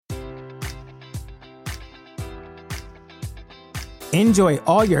Enjoy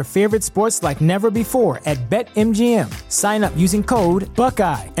all your favorite sports like never before at BetMGM. Sign up using code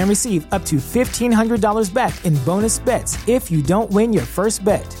Buckeye and receive up to $1,500 back in bonus bets if you don't win your first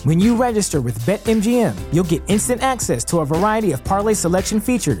bet. When you register with BetMGM, you'll get instant access to a variety of parlay selection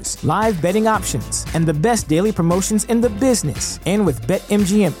features, live betting options, and the best daily promotions in the business. And with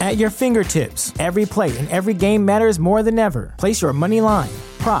BetMGM at your fingertips, every play and every game matters more than ever. Place your money line,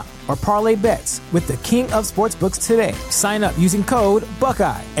 prop, or parlay bets with the king of sportsbooks today. Sign up using code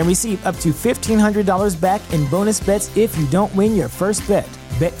Buckeye and receive up to $1,500 back in bonus bets if you don't win your first bet.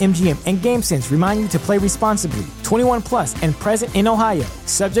 BetMGM and GameSense remind you to play responsibly. 21 plus and present in Ohio,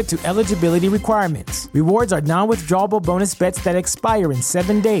 subject to eligibility requirements. Rewards are non-withdrawable bonus bets that expire in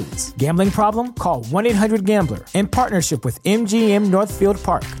 7 days. Gambling problem? Call 1-800-GAMBLER. In partnership with MGM Northfield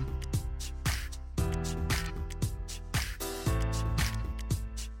Park.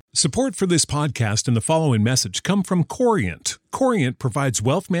 Support for this podcast and the following message come from Corient. Corient provides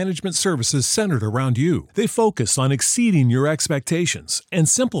wealth management services centered around you. They focus on exceeding your expectations and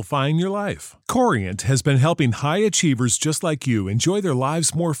simplifying your life. Corient has been helping high achievers just like you enjoy their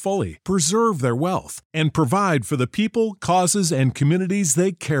lives more fully, preserve their wealth, and provide for the people, causes, and communities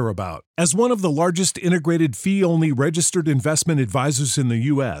they care about. As one of the largest integrated fee-only registered investment advisors in the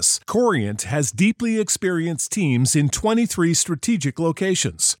U.S., Corient has deeply experienced teams in 23 strategic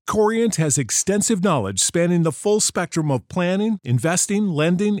locations. Corient has extensive knowledge spanning the full spectrum of planning, investing,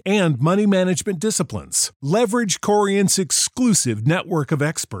 lending, and money management disciplines. Leverage Corient's exclusive network of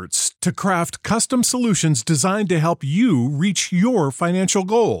experts to craft custom solutions designed to help you reach your financial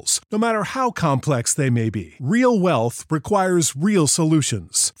goals, no matter how complex they may be. Real wealth requires real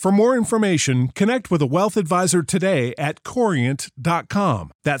solutions. For more information, connect with a wealth advisor today at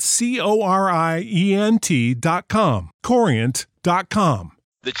Corient.com. That's Corient.com. Corient.com.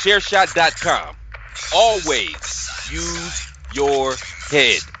 TheChairShot.com. Always use your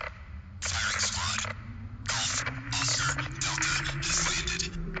head.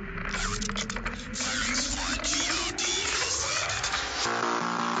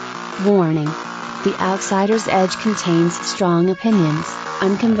 Warning. The Outsider's Edge contains strong opinions,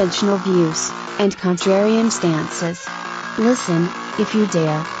 unconventional views, and contrarian stances. Listen, if you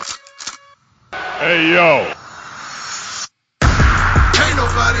dare. Hey, yo. Ain't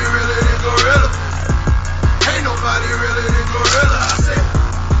nobody realer than Gorilla. Ain't nobody realer than Gorilla. I said,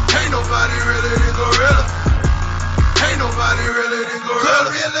 ain't nobody realer than Gorilla. Ain't nobody realer than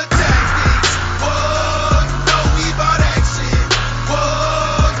Gorilla. Gorilla tactics. Whoa, you know we bout action.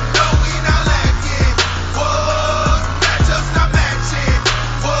 Whoa, you know we not lacking. Whoa, matchups not matching.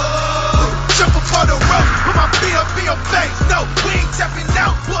 Whoa, jump upon the rope. Put my feet up in your face. No, we ain't tapping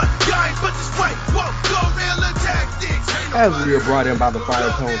out, but y'all ain't but this way. Whoa, Gorilla tactics. As we are brought in by the fire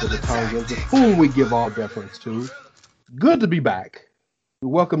tones of the Tongans, to whom we give all deference to. Good to be back. We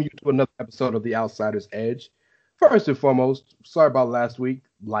welcome you to another episode of The Outsider's Edge. First and foremost, sorry about last week.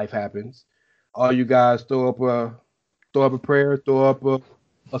 Life happens. All you guys throw up a prayer, throw up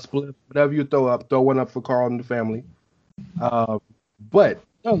a split, whatever you throw up. Throw one up for Carl and the family. But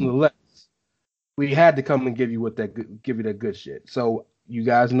nonetheless, we had to come and give you that good shit. So you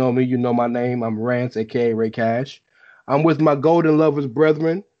guys know me. You know my name. I'm Rance, aka Ray Cash. I'm with my golden lovers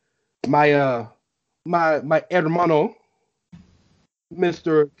brethren, my hermano,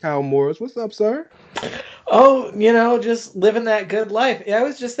 Mr. Kyle Morris. What's up, sir? Oh, just living that good life. I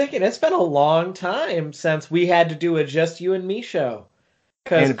was just thinking, it's been a long time since we had to do a Just You and Me show.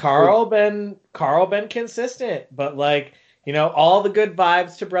 Because Carl been consistent, but all the good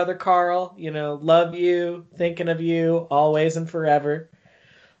vibes to brother Carl. Love you, thinking of you, always and forever.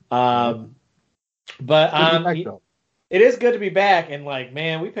 It is good to be back, and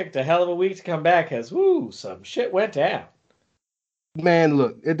we picked a hell of a week to come back because some shit went down. Man,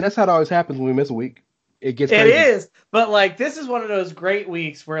 look, that's how it always happens when we miss a week. It gets crazy. It is, but this is one of those great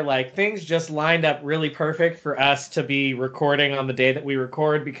weeks where things just lined up really perfect for us to be recording on the day that we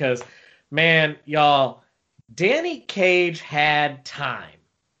record because, man, y'all, Danny Cage had time.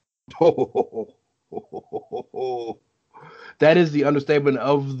 That is the understatement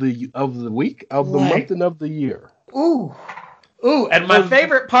of the week, of the month, and of the year. Ooh, and my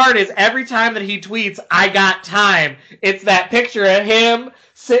favorite part is every time that he tweets, I got time, it's that picture of him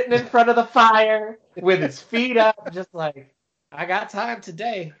sitting in front of the fire with his feet up, just I got time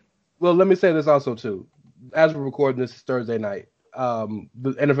today. Well, let me say this also, too. As we're recording this Thursday night,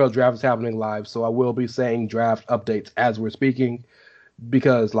 the NFL draft is happening live, so I will be saying draft updates as we're speaking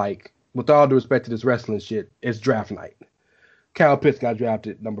because, with all due respect to this wrestling shit, it's draft night. Kyle Pitts got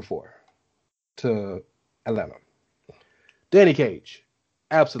drafted number 4 to Atlanta. Danny Cage,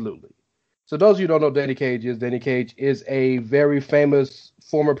 absolutely. So those of you who don't know Danny Cage is a very famous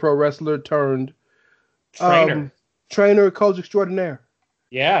former pro wrestler turned trainer, coach extraordinaire.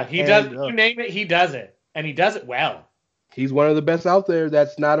 Yeah, he does. You name it, he does it, and he does it well. He's one of the best out there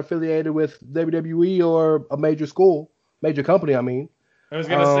that's not affiliated with WWE or a major company. I mean, I was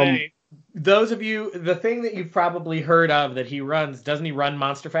gonna say, those of you, the thing that you've probably heard of that he runs, doesn't he run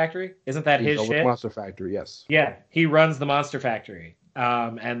Monster Factory? Isn't that his shit? Monster Factory, yes. Yeah, he runs the Monster Factory.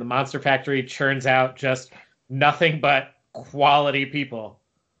 And the Monster Factory churns out just nothing but quality people.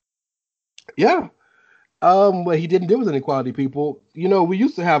 Yeah. But he didn't deal with any quality people. You know, we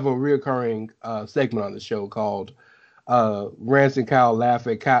used to have a reoccurring segment on the show called Rance and Kyle laugh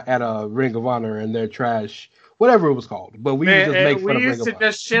at a Ring of Honor and their trash, whatever it was called. But we used to just make fun of Ring of Honor. We used to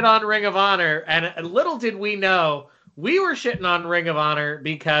just shit on Ring of Honor, and little did we know we were shitting on Ring of Honor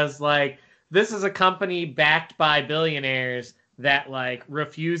because, like, this is a company backed by billionaires that, like,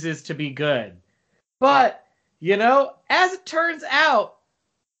 refuses to be good. But, you know, as it turns out,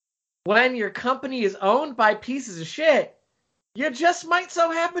 when your company is owned by pieces of shit, you just might so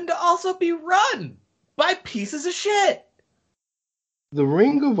happen to also be run by pieces of shit. The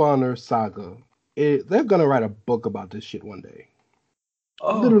Ring of Honor saga, they're going to write a book about this shit one day.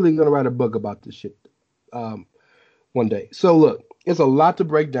 Literally going to write a book about this shit one day. So, look, it's a lot to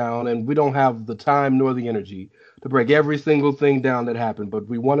break down, and we don't have the time nor the energy to break every single thing down that happened, but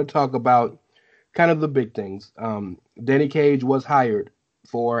we want to talk about kind of the big things. Danny Cage was hired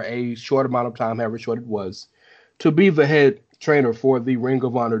for a short amount of time, however short it was, to be the head trainer for the Ring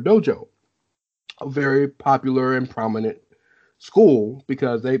of Honor dojo, a very popular and prominent school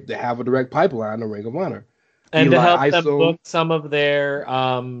because they have a direct pipeline to Ring of Honor. And Eli to help them book some of their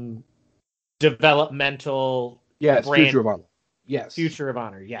developmental brand. Future of Honor. Yes. Future of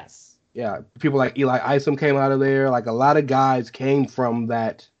Honor, yes. Yeah, people like Eli Isom came out of there. Like, a lot of guys came from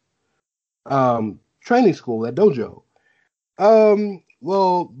that training school, that dojo.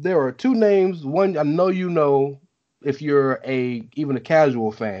 Well, there are two names. One, I know you know if you're even a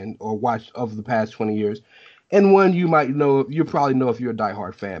casual fan or watch of the past 20 years. And one you might know, you probably know if you're a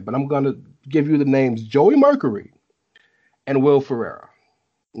diehard fan. But I'm going to give you the names Joey Mercury and Will Ferreira.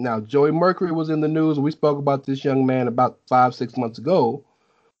 Now, Joey Mercury was in the news. We spoke about this young man about 5-6 months ago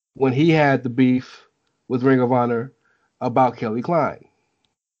when he had the beef with Ring of Honor about Kelly Klein.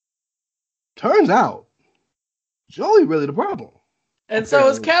 Turns out, Joey really the problem. And so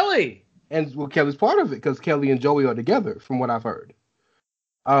is Kelly. And well, Kelly's part of it because Kelly and Joey are together, from what I've heard.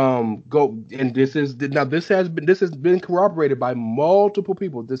 This has been corroborated by multiple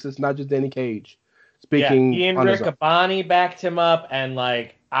people. This is not just Danny Cage speaking. Yeah, Ian Riccaboni backed him up, and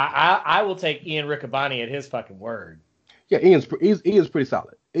like I will take Ian Riccaboni at his fucking word. Yeah, Ian's pretty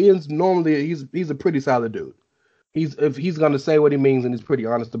solid. Ian's normally he's a pretty solid dude. If he's gonna say what he means and he's pretty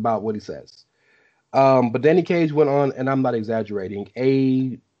honest about what he says. But Danny Cage went on, and I'm not exaggerating,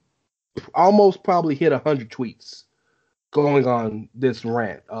 almost probably hit 100 tweets going on this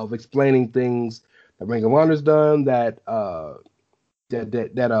rant of explaining things that Ring of Honor's done, that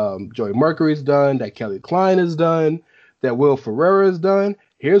Joey Mercury's done, that Kelly Klein has done, that Will Ferreira has done.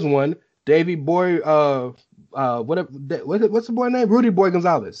 Here's one, Davey Boy, what's the boy name? Rudy Boy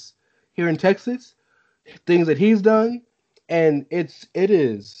Gonzalez here in Texas. Things that he's done, and it's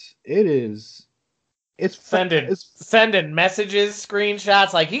sending messages,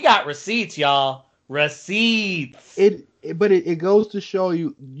 screenshots, like he got receipts, y'all. Receipts. But it goes to show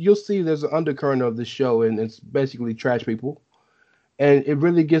you'll see there's an undercurrent of the show, and it's basically trash people. And it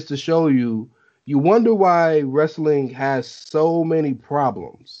really gets to show you wonder why wrestling has so many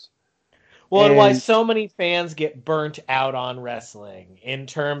problems. Well, and why so many fans get burnt out on wrestling in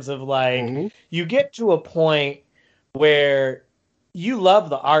terms of like, you get to a point where you love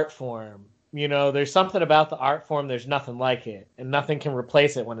the art form. You know, there's something about the art form, there's nothing like it, and nothing can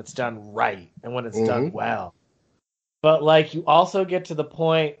replace it when it's done right and when it's done well. But, like, you also get to the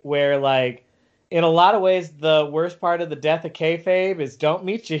point where, like, in a lot of ways, the worst part of the death of kayfabe is don't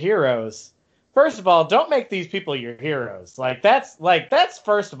meet your heroes. First of all, don't make these people your heroes. That's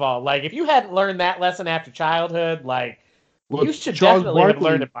first of all, like, if you hadn't learned that lesson after childhood, like, you should definitely have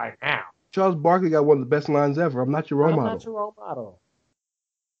learned it by now. Charles Barkley got one of the best lines ever. I'm not your role model. I'm not your role model.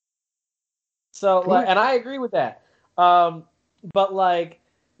 So, like, and I agree with that. But, like,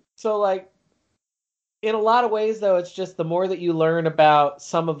 so, like, in a lot of ways, though, it's just the more that you learn about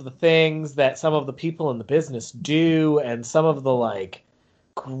some of the things that some of the people in the business do and some of the, like,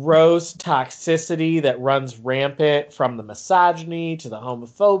 gross toxicity that runs rampant, from the misogyny to the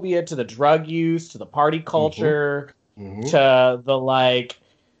homophobia to the drug use to the party culture to the, like,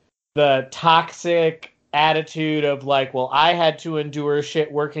 the toxic attitude of like, well, I had to endure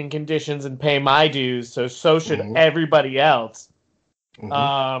shit working conditions and pay my dues, so should everybody else.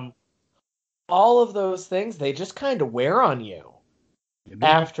 All of those things, they just kind of wear on you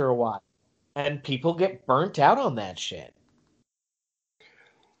after a while. And people get burnt out on that shit.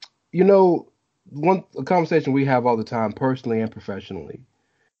 You know, a conversation we have all the time, personally and professionally,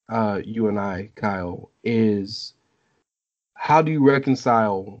 you and I, Kyle, is how do you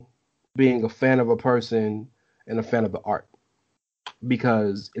reconcile being a fan of a person and a fan of the art?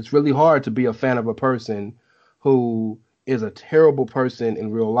 Because it's really hard to be a fan of a person who is a terrible person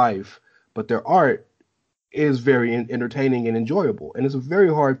in real life, but their art is very entertaining and enjoyable. And it's a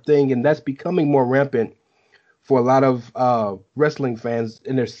very hard thing, and that's becoming more rampant for a lot of wrestling fans,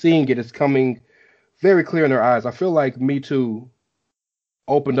 and they're seeing it. It's coming very clear in their eyes. I feel like Me Too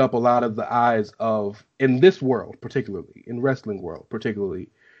opened up a lot of the eyes of, in this world particularly, in wrestling world particularly,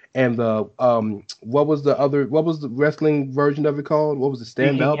 and the what was the wrestling version of it called? What was it?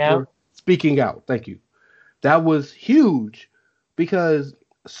 Stand Up? Or Speaking Out. Thank you. That was huge because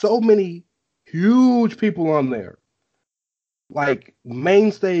so many huge people on there, like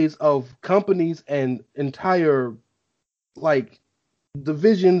mainstays of companies and entire like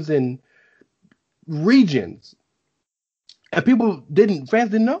divisions and regions, and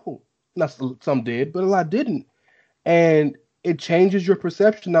fans didn't know. Not some did, but a lot didn't, and it changes your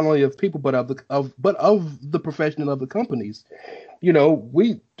perception not only of people but of the profession and of the companies. You know,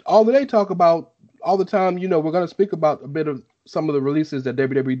 we all day talk about all the time. You know, we're going to speak about a bit of some of the releases that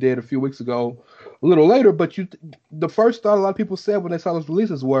WWE did a few weeks ago, a little later. But the first thought a lot of people said when they saw those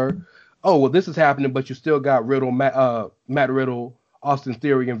releases were, "Oh, well, this is happening," but you still got Matt Riddle, Austin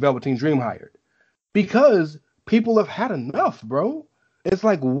Theory, and Velveteen Dream hired, because people have had enough, bro. It's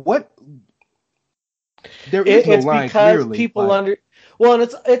like, what? There is no line clearly. People and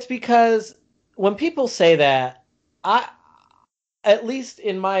it's because when people say that, at least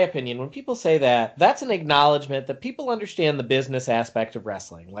in my opinion, when people say that, that's an acknowledgement that people understand the business aspect of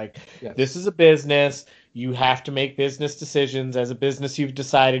wrestling. Like, This is a business. You have to make business decisions. As a business, you've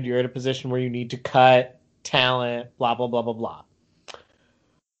decided you're at a position where you need to cut talent, blah, blah, blah, blah, blah.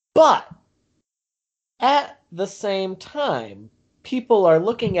 But at the same time, people are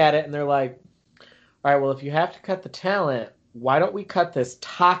looking at it and they're like, all right, well, if you have to cut the talent, why don't we cut this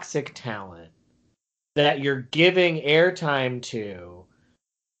toxic talent that you're giving airtime to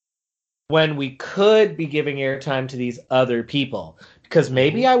when we could be giving airtime to these other people? Because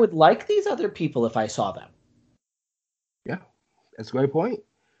maybe I would like these other people if I saw them. Yeah, that's a great point.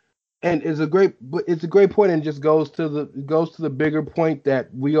 And it's a great point, and just goes to the bigger point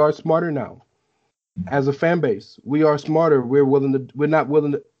that we are smarter now. As a fan base, we are smarter. We're not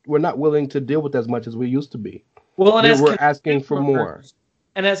willing to deal with as much as we used to be. Well, and we're asking for more.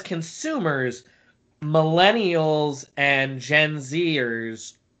 And as consumers, millennials and Gen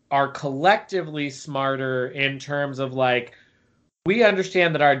Zers are collectively smarter in terms of, like, we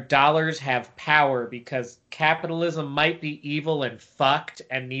understand that our dollars have power because capitalism might be evil and fucked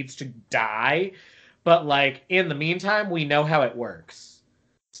and needs to die, but, like, in the meantime, we know how it works.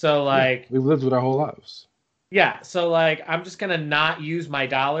 So, like, we've lived with our whole lives. Yeah, so, like, I'm just going to not use my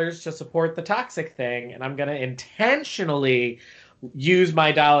dollars to support the toxic thing, and I'm going to intentionally use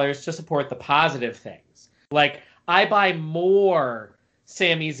my dollars to support the positive things. Like, I buy more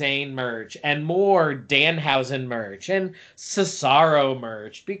Sami Zayn merch and more Danhausen merch and Cesaro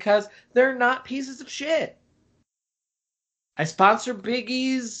merch because they're not pieces of shit. I sponsor Big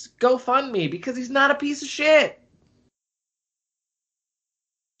E's GoFundMe because he's not a piece of shit.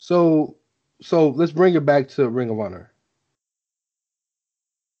 So let's bring it back to Ring of Honor.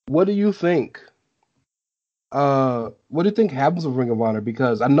 What do you think? What do you think happens with Ring of Honor?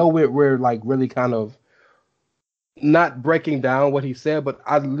 Because I know we're like really kind of not breaking down what he said, but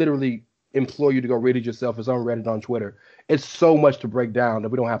I literally implore you to go read it yourself. It's on Reddit, on Twitter. It's so much to break down that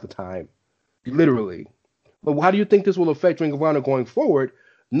we don't have the time, literally. But how do you think this will affect Ring of Honor going forward?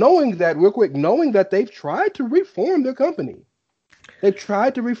 Knowing that they've tried to reform their company. They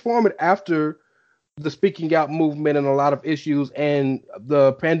tried to reform it after the Speaking Out movement and a lot of issues and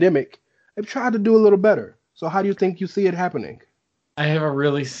the pandemic. They've tried to do a little better. So how do you think you see it happening? I have a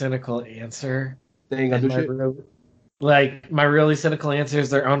really cynical answer. They ain't gonna do shit. My really cynical answer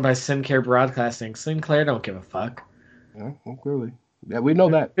is they're owned by Sinclair Broadcasting. Sinclair don't give a fuck. Yeah, well, clearly. Yeah, we know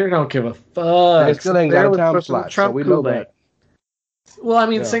that. They don't give a fuck. They still ain't got a time slot, so we know that. Well, I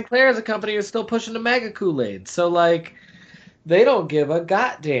mean, Sinclair as a company is still pushing the Mega Kool-Aid. So, like, they don't give a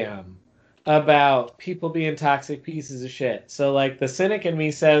goddamn about people being toxic pieces of shit. So, like, the cynic in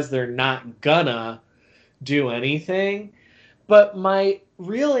me says they're not gonna do anything. But my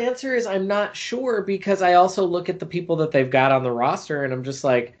real answer is I'm not sure, because I also look at the people that they've got on the roster and I'm just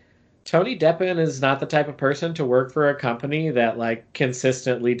like, Tony Deppen is not the type of person to work for a company that like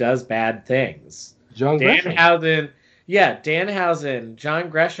consistently does bad things. Danhausen, John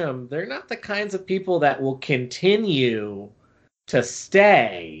Gresham, they're not the kinds of people that will continue to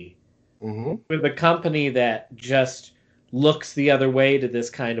stay with a company that just looks the other way to this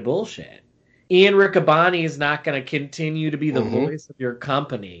kind of bullshit. Ian Riccaboni is not going to continue to be the voice of your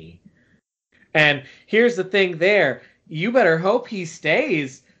company. And here's the thing there. You better hope he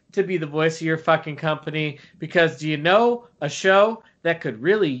stays to be the voice of your fucking company, because do you know a show that could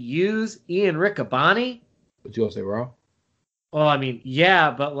really use Ian Riccaboni? What you gonna say, Raw? Well, I mean,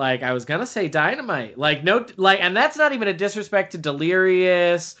 yeah, but like I was gonna say Dynamite. Like no, like, and that's not even a disrespect to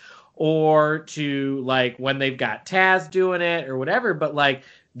Delirious or to like when they've got Taz doing it or whatever. But like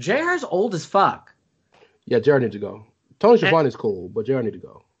JR's old as fuck. Yeah, JR needs to go. Tony Schiavone's cool, but JR need to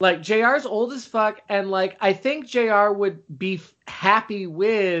go. Like, JR's old as fuck, and, like, I think JR would be happy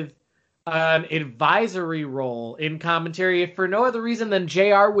with an advisory role in commentary if for no other reason than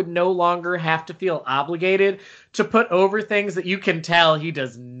JR would no longer have to feel obligated to put over things that you can tell he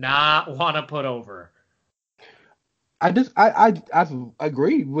does not want to put over. I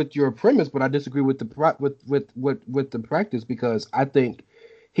agree with your premise, but I disagree with the practice, because I think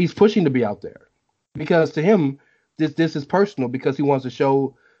he's pushing to be out there. Because to him, this is personal, because he wants to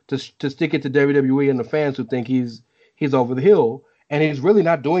show to stick it to WWE and the fans who think he's over the hill, and he's really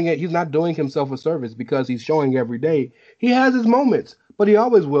not doing it. He's not doing himself a service, because he's showing every day. He has his moments, but he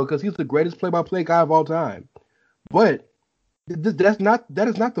always will, because he's the greatest play-by-play guy of all time. But that is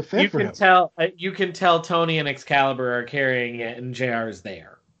not the fit for him. You can tell Tony and Excalibur are carrying it, and JR is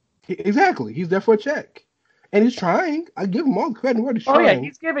there. Exactly, he's there for a check. And he's trying. I give him all credit where he's trying. Oh, yeah,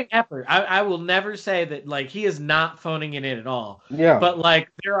 he's giving effort. I will never say that, like, he is not phoning it in at all. Yeah. But, like,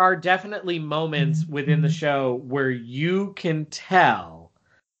 there are definitely moments within the show where you can tell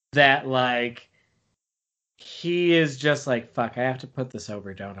that, like, he is just like, fuck, I have to put this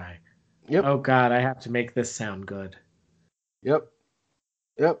over, don't I? Yep. Oh, God, I have to make this sound good. Yep.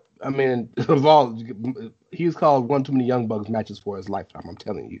 I mean, of all, he's called one too many Young Bucks matches for his lifetime, I'm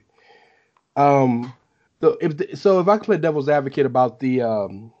telling you. So if I can play devil's advocate about the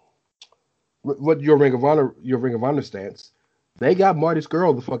what your Ring of Honor stance, they got Marty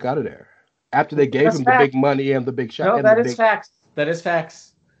Scurll the fuck out of there after they gave him the big money and the big shot. No, that is facts. That is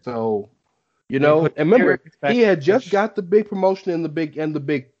facts. So, and remember, he had just got the big promotion and the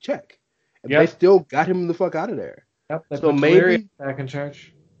big check, and they still got him the fuck out of there. Yep, so maybe back in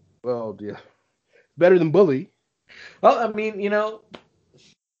charge. Well, yeah, better than Bully. Well, I mean,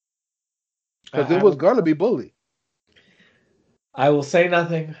 because it was gonna be Bully. I will say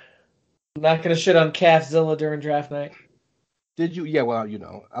nothing. I'm not gonna shit on Calfzilla during draft night. Did you? Yeah, well,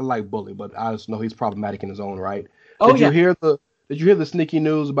 I like Bully, but I just know he's problematic in his own right. Oh, Did you hear the sneaky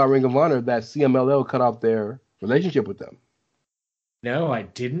news about Ring of Honor that CMLL cut off their relationship with them? No, I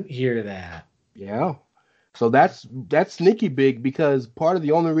didn't hear that. Yeah. So that's sneaky big, because part of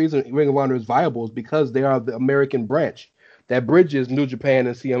the only reason Ring of Honor is viable is because they are the American branch that bridges New Japan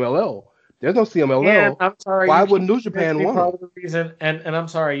and CMLL. There's no CMLL. And I'm sorry. Why would New Japan want part of the reason, and I'm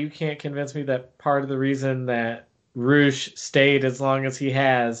sorry, you can't convince me that part of the reason that Roosh stayed as long as he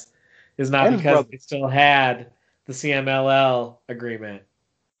has is not because they still had the CMLL agreement.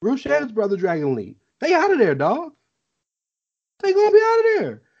 Roosh and his brother Dragon Lee, they out of there, dog. They gonna be out of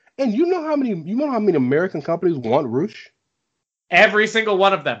there. And you know how many American companies want Roosh? Every single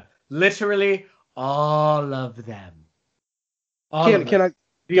one of them. Literally all of them.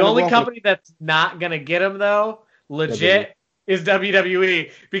 The only company that's not going to get him, though, legit, is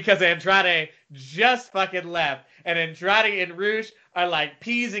WWE, because Andrade just fucking left. And Andrade and Roosh are like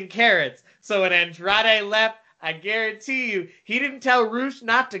peas and carrots. So when Andrade left, I guarantee you, he didn't tell Roosh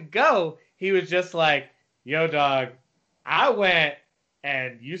not to go. He was just like, yo, dog, I went,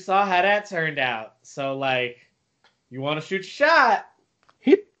 and you saw how that turned out. So, like, you want to shoot your shot?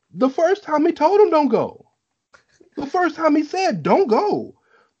 The first time he told him don't go. The first time he said don't go.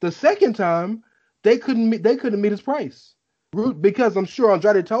 The second time they couldn't meet his price, because I'm sure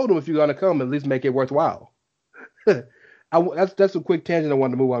Andrade told him, if you're gonna come, at least make it worthwhile. That's a quick tangent I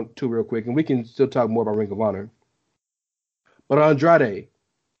wanted to move on to real quick, and we can still talk more about Ring of Honor. But Andrade,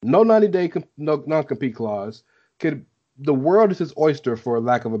 no 90-day non-compete clause. The world is his oyster, for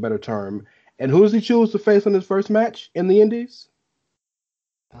lack of a better term. And who does he choose to face in his first match in the Indies?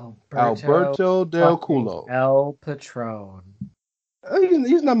 Alberto Del Culo. El Patron.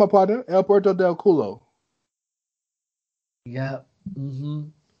 He's not my partner. Alberto Del Culo. Yep. Mm-hmm.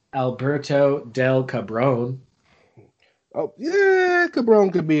 Alberto Del Cabron. Oh, yeah,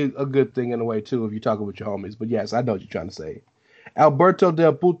 Cabron could be a good thing in a way, too, if you're talking with your homies. But yes, I know what you're trying to say. Alberto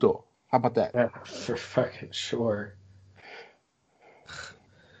Del Puto. How about that? Yeah, for fucking sure.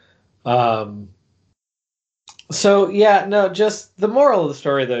 So yeah, no, just the moral of the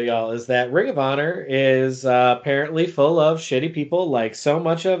story though, y'all, is that Ring of Honor is apparently full of shitty people, like so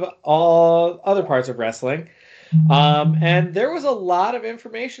much of all other parts of wrestling. And there was a lot of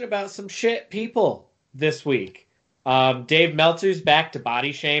information about some shit people this week. Dave Meltzer's back to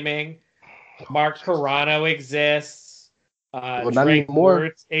body shaming. Mark Carrano exists. Well, not Drake anymore.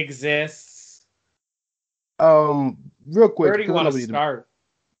 Wirtz exists. Real quick, Where do you want to start?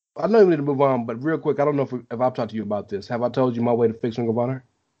 I know we need to move on, but real quick, I don't know if I've talked to you about this. Have I told you my way to fix Ring of Honor?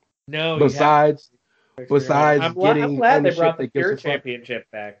 No. Besides I'm getting glad they brought the that gives Pure a fuck.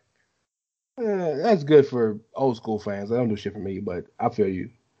 Championship back. That's good for old school fans. They don't do shit for me, but I feel you.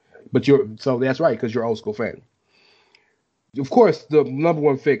 But so that's right, because you're an old school fan. Of course, the number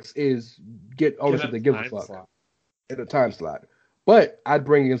one fix is get ownership that gives a fuck in a time slot. But I'd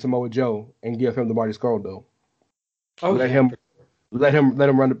bring in Samoa Joe and give him the Marty Scurll though. Oh, let him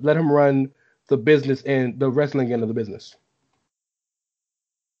run the business and the wrestling end of the business.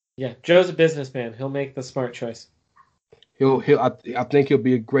 Yeah, Joe's a businessman. He'll make the smart choice. I think he'll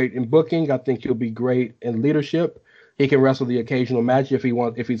be great in booking. I think he'll be great in leadership. He can wrestle the occasional match if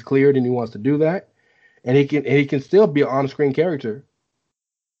he's cleared and he wants to do that. And he can still be an on-screen character.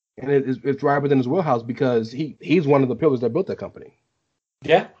 And it's right within his wheelhouse because he's one of the pillars that built that company.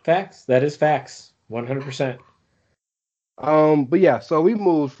 Yeah, facts. That is facts. 100%. But yeah, so we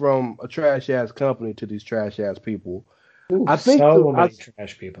moved from a trash ass company to these trash ass people. Ooh,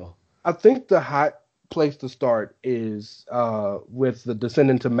 trash people. I think the hot place to start is with the descent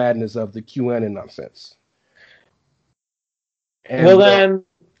into madness of the QAnon nonsense. And, well, then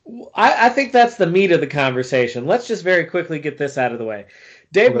I think that's the meat of the conversation. Let's just very quickly get this out of the way.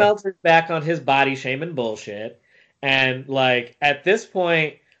 Dave Meltzer's back on his body shaming bullshit, and like at this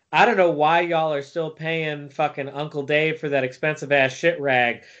point, I don't know why y'all are still paying fucking Uncle Dave for that expensive ass shit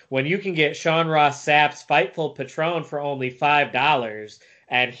rag when you can get Sean Ross Sapp's Fightful Patron for only $5,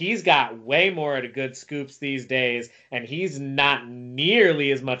 and he's got way more of the good scoops these days, and he's not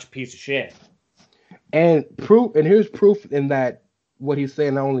nearly as much a piece of shit. And here's proof in that what he's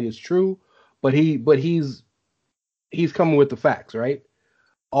saying not only is true, but he's coming with the facts, right?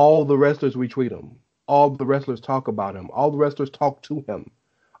 All the wrestlers retweet him. All the wrestlers talk about him. All the wrestlers talk to him.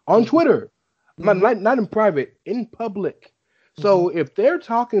 On Twitter, not in private, in public. So if they're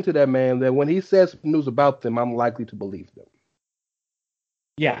talking to that man, then when he says news about them, I'm likely to believe them.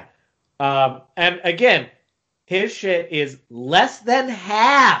 Yeah. And again, his shit is less than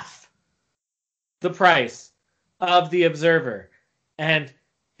half the price of the Observer. And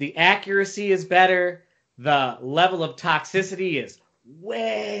the accuracy is better. The level of toxicity is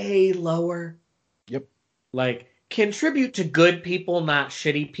way lower. Yep. Like, contribute to good people, not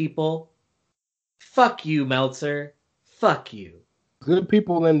shitty people. Fuck you, Meltzer. Fuck you. Good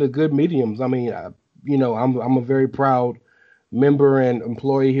people in the good mediums. I mean, I'm a very proud member and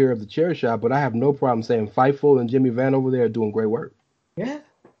employee here of the Chair Shot, but I have no problem saying Fightful and Jimmy Van over there are doing great work. Yeah,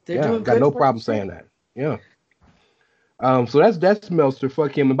 they're doing got good no work. problem saying that. Yeah. So that's Meltzer.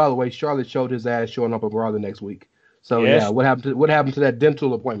 Fuck him. And by the way, Charlotte showed his ass showing up at Raw the next week. So yeah, what happened to that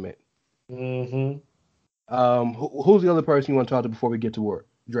dental appointment? Mm-hmm. Who's the other person you want to talk to before we get to work?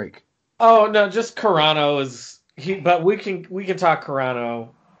 Drake. Oh no, just Carrano is he. But we can talk Carrano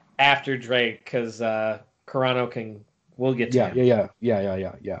after Drake because Carrano can. We'll get to him.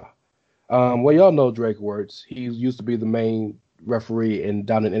 Yeah. Well, y'all know Drake Wirtz. He used to be the main referee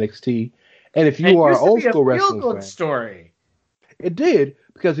down in NXT. And if you are an old school wrestling fan, story. It did,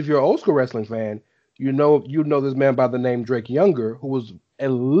 because if you're an old school wrestling fan, you know this man by the name Drake Younger, who was a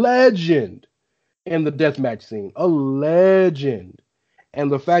legend in the deathmatch scene, a legend. And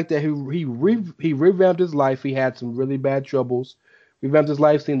the fact that he revamped his life, he had some really bad troubles, revamped his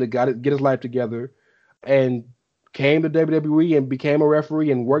life, seemed to get his life together, and came to WWE and became a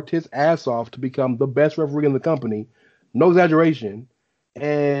referee and worked his ass off to become the best referee in the company. No exaggeration.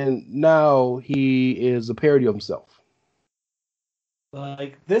 And now he is a parody of himself.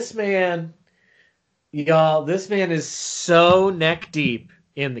 Like, this man, y'all, this man is so neck deep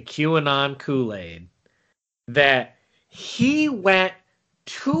in the QAnon Kool-Aid that he went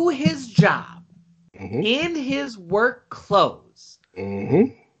to his job in his work clothes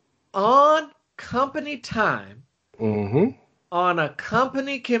on company time on a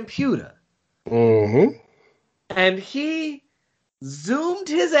company computer. And he zoomed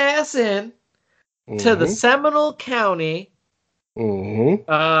his ass in to the Seminole County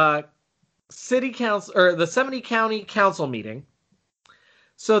city council or the Yosemite County Council meeting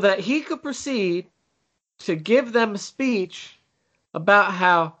so that he could proceed to give them a speech about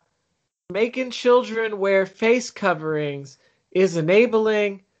how making children wear face coverings is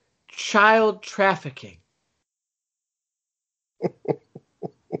enabling child trafficking.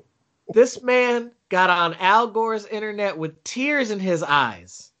 This man got on Al Gore's internet with tears in his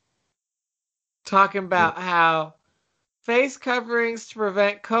eyes, talking about how face coverings to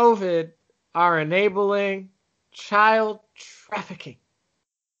prevent COVID are enabling child trafficking.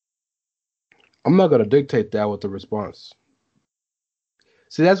 I'm not going to dictate that with the response.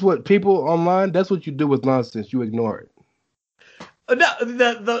 See, that's what people online, that's what you do with nonsense. You ignore it.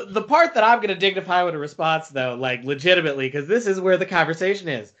 No, the part that I'm going to dignify with a response, though, like legitimately, because this is where the conversation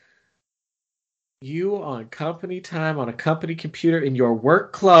is. You on company time on a company computer in your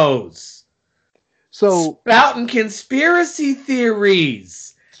work clothes. So spouting conspiracy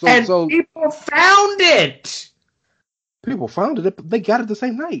theories. And people found it. People found it. They got it the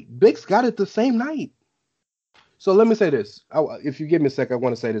same night. Bix got it the same night. So let me say this. If you give me a sec, I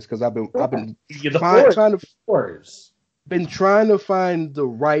want to say this because I've been trying to find the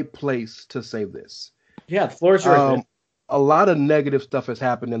right place to say this. Yeah, the floor is yours. A lot of negative stuff has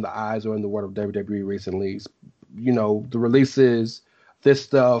happened in the eyes or in the world of WWE recently. You know, the releases, this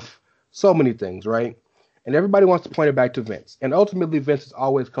stuff, so many things, right? And everybody wants to point it back to Vince. And ultimately, Vince is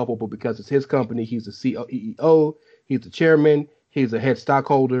always culpable because it's his company. He's the CEO. He's the chairman. He's a head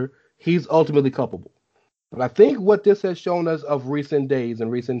stockholder. He's ultimately culpable. But I think what this has shown us of recent days and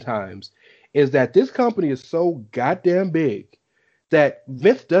recent times is that this company is so goddamn big that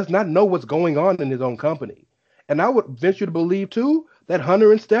Vince does not know what's going on in his own company. And I would venture to believe, too, that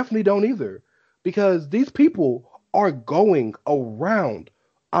Hunter and Stephanie don't either. Because these people are going around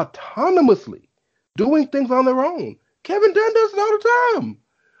autonomously doing things on their own. Kevin Dunn does it all the time.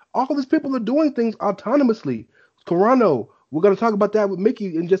 All these people are doing things autonomously. Carano, we're going to talk about that with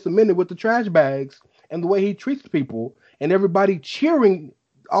Mickey in just a minute with the trash bags and the way he treats people and everybody cheering,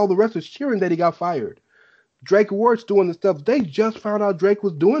 all the wrestlers cheering that he got fired. Drake Ward's doing this stuff. They just found out Drake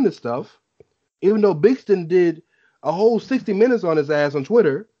was doing this stuff, even though Bixton did a whole 60 minutes on his ass on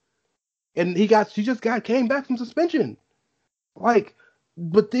Twitter, and he came back from suspension.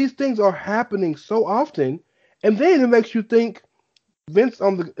 But these things are happening so often, and then it makes you think. Vince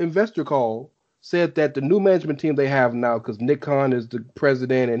on the investor call said that the new management team they have now, because Nick Khan is the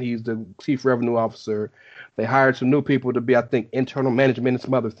president and he's the chief revenue officer, they hired some new people to be, I think, internal management and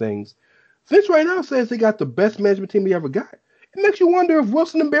some other things. Vince right now says they got the best management team he ever got. It makes you wonder if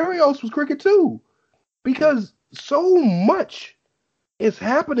Wilson and Barrios was crooked too, because so much is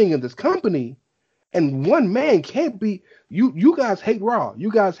happening in this company, and one man can't be. You guys hate Raw.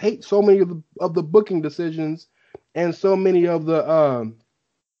 You guys hate so many of the booking decisions and so many of the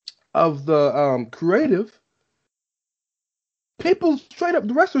creative. People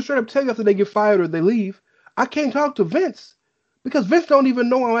the wrestlers straight up tell you after they get fired or they leave, I can't talk to Vince because Vince don't even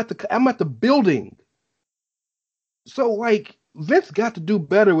know I'm at the building. So Vince got to do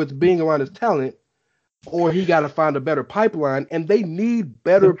better with being around his talent, or he got to find a better pipeline, and they need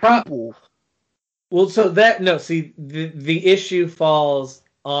better people. Well, so the issue falls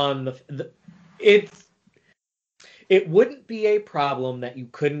on it wouldn't be a problem that you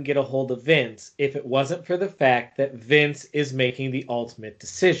couldn't get a hold of Vince if it wasn't for the fact that Vince is making the ultimate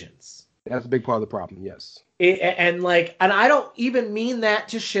decisions. That's a big part of the problem, yes. And I don't even mean that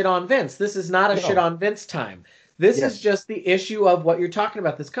to shit on Vince. This is not a shit on Vince time. This is just the issue of what you're talking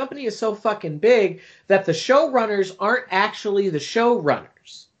about. This company is so fucking big that the showrunners aren't actually the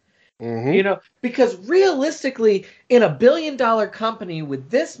showrunners. Mm-hmm. You know, because realistically, in $1 billion company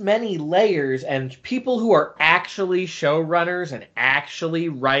with this many layers and people who are actually showrunners and actually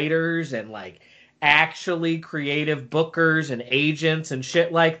writers and actually creative bookers and agents and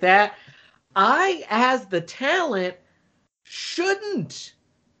shit like that, I, as the talent, shouldn't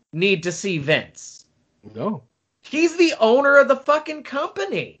need to see Vince. No. He's the owner of the fucking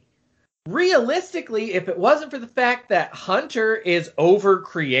company. Realistically, if it wasn't for the fact that Hunter is over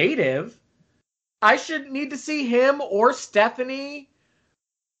creative, I shouldn't need to see him or Stephanie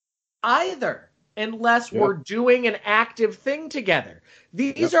either, unless we're doing an active thing together.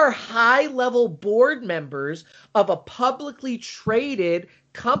 These are high-level board members of a publicly traded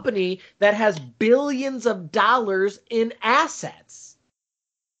company that has billions of dollars in assets.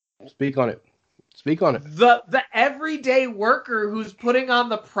 Speak on it. The everyday worker who's putting on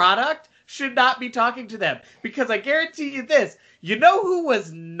the product should not be talking to them. Because I guarantee you this, you know who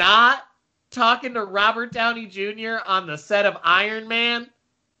was not talking to Robert Downey Jr. on the set of Iron Man?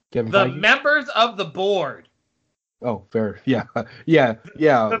 Kevin the Feige? Members of the board. Oh, fair. Yeah. Yeah.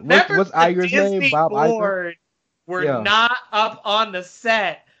 Yeah. The members What's of the Iger's Disney name? Bob Iger? board were Yeah. not up on the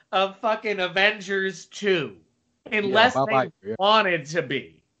set of fucking Avengers 2 unless Bob they Iger, yeah. wanted to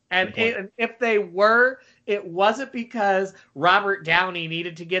be. And Good point. if they were, it wasn't because Robert Downey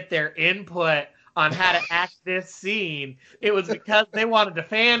needed to get their input on how to act this scene. It was because they wanted to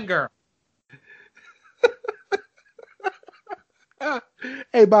fangirl.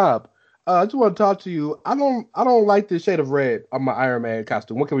 Hey, Bob. I just want to talk to you. I don't like this shade of red on my Iron Man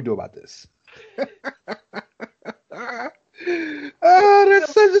costume. What can we do about this?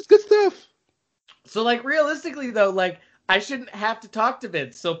 That's good stuff. So, like, realistically, though, like, I shouldn't have to talk to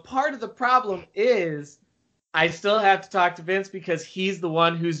Vince. So part of the problem is I still have to talk to Vince because he's the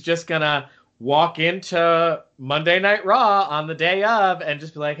one who's just going to walk into Monday Night Raw on the day of and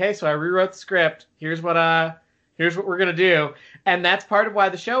just be like, hey, so I rewrote the script. Here's what we're going to do. And that's part of why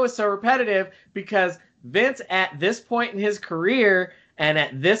the show is so repetitive, because Vince, at this point in his career and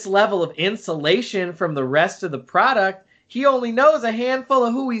at this level of insulation from the rest of the product, he only knows a handful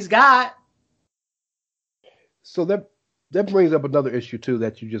of who he's got. So that brings up another issue, too,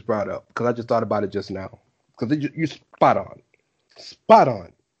 that you just brought up, because I just thought about it just now. Because you're spot on. Spot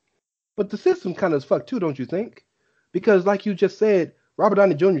on. But the system kind of is fucked, too, don't you think? Because, like you just said, Robert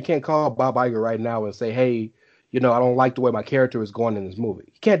Downey Jr. can't call Bob Iger right now and say, hey, I don't like the way my character is going in this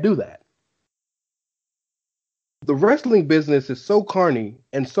movie. He can't do that. The wrestling business is so carny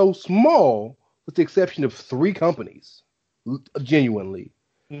and so small, with the exception of 3 companies, genuinely,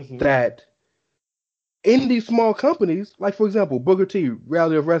 that indie small companies, like, for example, Booker T,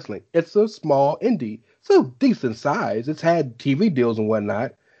 Reality of Wrestling, it's a small indie. It's a decent size. It's had TV deals and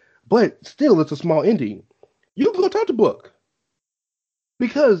whatnot, but still, it's a small indie. You can go talk to Book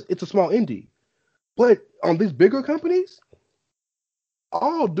because it's a small indie. But on these bigger companies,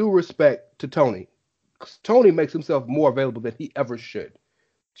 all due respect to Tony, Tony makes himself more available than he ever should.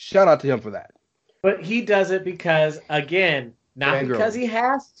 Shout out to him for that. But he does it because, again, not Fangirl. because he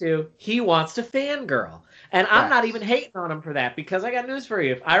has to. He wants to fangirl. And I'm not even hating on him for that, because I got news for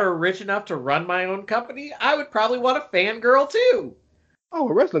you. If I were rich enough to run my own company, I would probably want to fangirl too. Oh,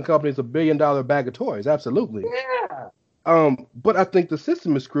 a wrestling company is $1 billion bag of toys. Absolutely. Yeah. But I think the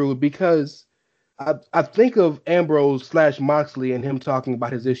system is screwed because I think of Ambrose / Moxley and him talking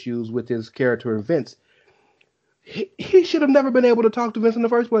about his issues with his character in Vince. He should have never been able to talk to Vince in the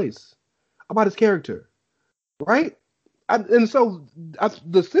first place about his character, right? So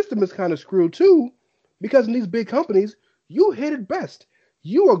the system is kind of screwed too, because in these big companies, you hit it best.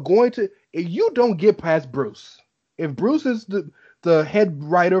 You are going to, if you don't get past Bruce, if Bruce is the head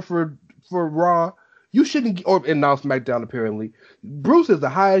writer for Raw, you shouldn't, and now SmackDown apparently, Bruce is the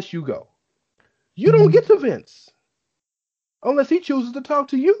highest you go. You don't get to Vince unless he chooses to talk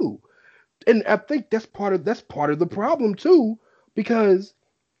to you. And I think that's part of the problem too, because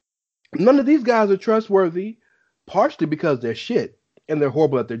none of these guys are trustworthy, partially because they're shit and they're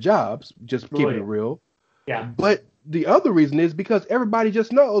horrible at their jobs, just keeping it real. Yeah. But the other reason is because everybody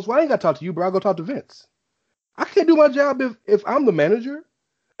just knows, well, I ain't got to talk to you, bro. I'll go talk to Vince. I can't do my job if I'm the manager,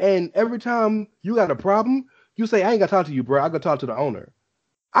 and every time you got a problem, you say, I ain't got to talk to you, bro. I'll go talk to the owner.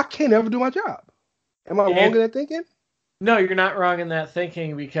 I can't ever do my job. Am I wrong in that thinking? No, you're not wrong in that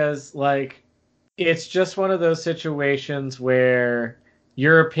thinking, because, like, it's just one of those situations where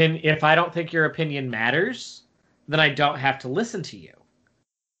your opinion, if I don't think your opinion matters, then I don't have to listen to you.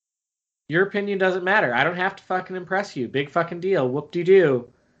 Your opinion doesn't matter. I don't have to fucking impress you. Big fucking deal. Whoop-de-doo.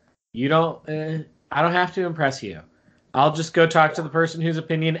 You don't, I don't have to impress you. I'll just go talk to the person whose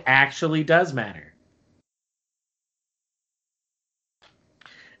opinion actually does matter.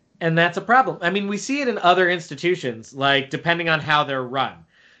 And that's a problem. I mean, we see it in other institutions, like, depending on how they're run.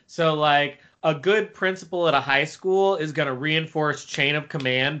 So, like, a good principal at a high school is going to reinforce chain of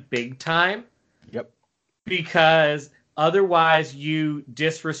command big time. Yep. Because otherwise you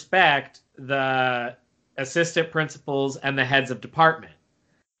disrespect the assistant principals and the heads of department.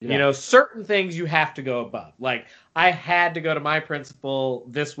 Yeah. Certain things you have to go above. Like, I had to go to my principal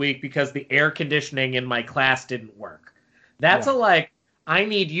this week because the air conditioning in my class didn't work. That's I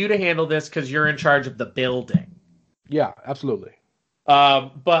need you to handle this because you're in charge of the building. Yeah, absolutely.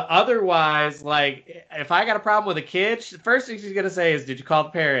 But otherwise, like, if I got a problem with a kid, the first thing she's going to say is, did you call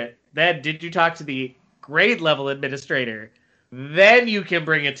the parent? Then, did you talk to the grade level administrator? Then you can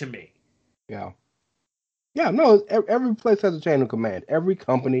bring it to me. Yeah. Yeah, no, every place has a chain of command. Every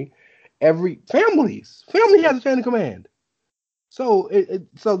company, every family has a chain of command. So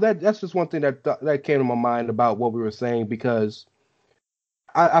that's just one thing that came to my mind about what we were saying, because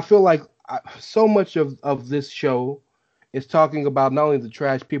I feel like so much of this show is talking about not only the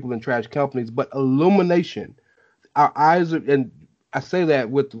trash people and trash companies, but illumination. our eyes are, and I say that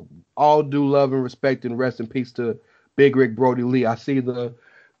with all due love and respect and rest in peace to Big Rick Brody Lee. I see the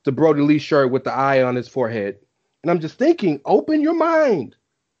Brody Lee shirt with the eye on his forehead, and I'm just thinking, open your mind.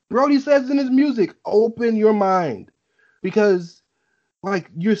 Brody says in his music, open your mind, because like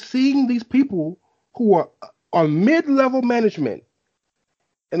you're seeing these people who are on mid-level management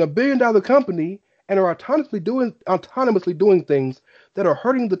in a $1 billion company and are autonomously doing things that are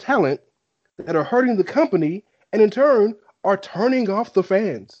hurting the talent, that are hurting the company, and in turn are turning off the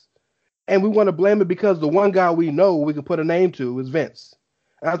fans. And we want to blame it because the one guy we know we can put a name to is Vince.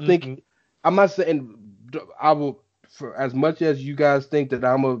 And I think, I'm not saying I will, for as much as you guys think that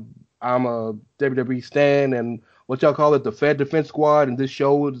I'm a WWE stan and what y'all call it, the Fed Defense Squad, and this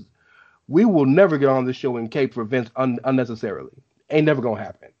show is, we will never get on this show and cape for Vince unnecessarily. Ain't never gonna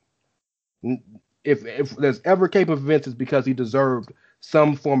happen. If there's ever cape for Vince, it's because he deserved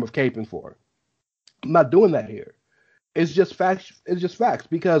some form of caping for it. I'm not doing that here. It's just facts. It's just facts,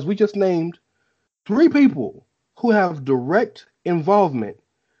 because we just named 3 people who have direct involvement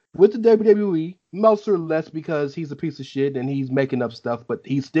with the WWE. Meltzer less because he's a piece of shit and he's making up stuff, but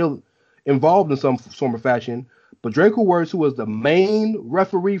he's still involved in some form of fashion. But Draco Words, who was the main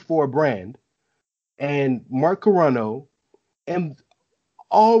referee for a brand, and Mark Carrano, and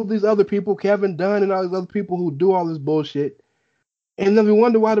all these other people, Kevin Dunn and all these other people who do all this bullshit, and then we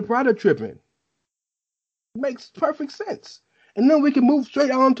wonder why the product tripping. Makes perfect sense. And then we can move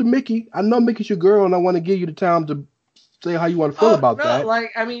straight on to Mickey. I know Mickey's your girl, and I want to give you the time to say how you want to feel about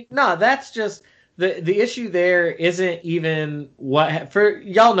that. That's just the issue. There isn't even for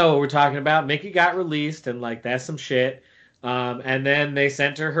y'all know what we're talking about. Mickey got released, and like that's some shit. And then they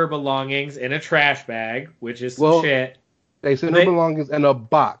sent her belongings in a trash bag, which is some shit. They sent her belongings in a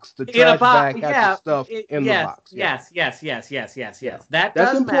box. The trash bag has the stuff in the box. Yes.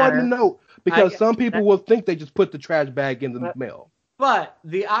 That's important to note, because some people will think they just put the trash bag in the mail. But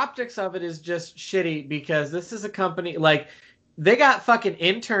the optics of it is just shitty, because this is a company, like, they got fucking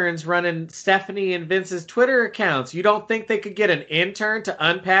interns running Stephanie and Vince's Twitter accounts. You don't think they could get an intern to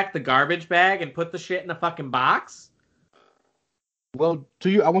unpack the garbage bag and put the shit in a fucking box? Well,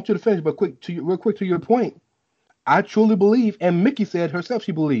 I want you to finish, but real quick to your point. I truly believe, and Mickey said herself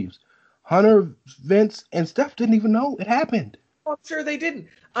she believes, Hunter, Vince, and Steph didn't even know it happened. I'm sure they didn't.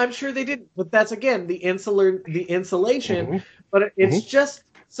 But that's, again, the insulation. Mm-hmm. But it's just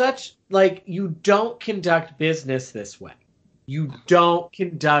such, like, you don't conduct business this way. You don't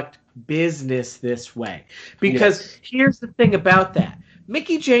conduct business this way. Because here's the thing about that.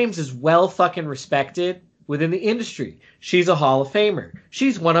 Mickey James is well fucking respected within the industry. She's a Hall of Famer.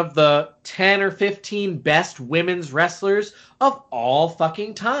 She's one of the 10 or 15 best women's wrestlers of all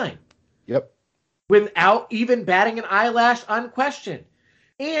fucking time. Yep. Without even batting an eyelash, unquestioned.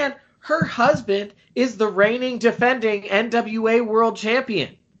 And her husband is the reigning defending NWA world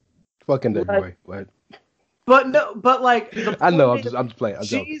champion. Fucking NWA. What? But like, I know. I'm just playing.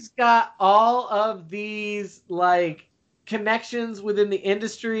 She's got all of these like connections within the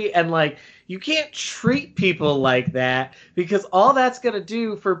industry, and like, you can't treat people like that, because all that's gonna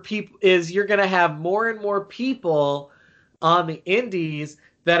do for people is you're gonna have more and more people on the indies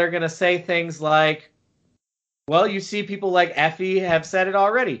that are gonna say things like, well, you see people like Effie have said it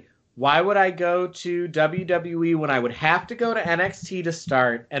already. Why would I go to WWE when I would have to go to NXT to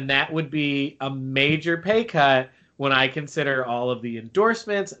start? And that would be a major pay cut when I consider all of the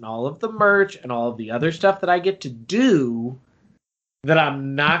endorsements and all of the merch and all of the other stuff that I get to do that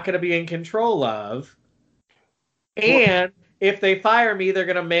I'm not going to be in control of. And if they fire me, they're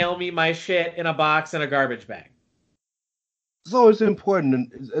going to mail me my shit in a box in a garbage bag. So it's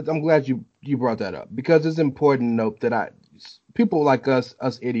important. I'm glad you brought that up, because it's important to note that people like us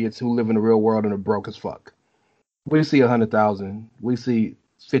idiots who live in the real world and are broke as fuck. We see 100,000. We see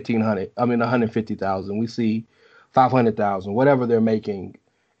 1,500. 150,000. We see 500,000. Whatever they're making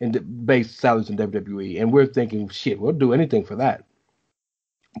in base salaries in WWE, and we're thinking, shit, we'll do anything for that.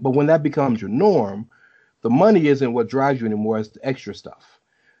 But when that becomes your norm, the money isn't what drives you anymore. It's the extra stuff.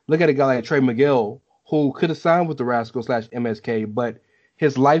 Look at a guy like Trey Miguel, who could have signed with the Rascals /MSK, but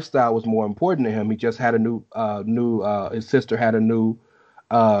his lifestyle was more important to him. He just had his sister had a new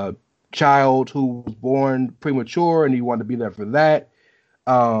child who was born premature, and he wanted to be there for that.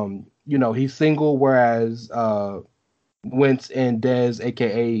 He's single, whereas Wentz and Dez,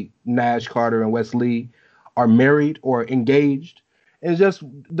 aka Nash, Carter, and Wes Lee, are married or engaged. And just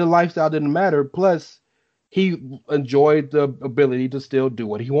the lifestyle didn't matter. Plus, he enjoyed the ability to still do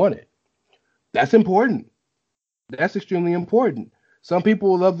what he wanted. That's important. That's extremely important. Some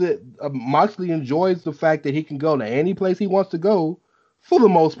people love that. Moxley enjoys the fact that he can go to any place he wants to go, for the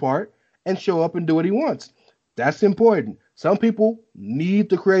most part, and show up and do what he wants. That's important. Some people need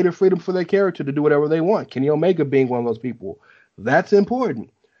the creative freedom for their character to do whatever they want. Kenny Omega being one of those people. That's important.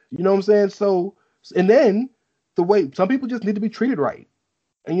 You know what I'm saying? So, and then the way some people just need to be treated right.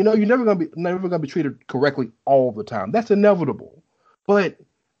 And you're never gonna be treated correctly all the time. That's inevitable. But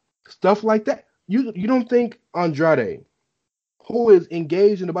stuff like that, you don't think Andrade, who is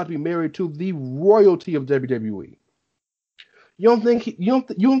engaged and about to be married to the royalty of WWE, you don't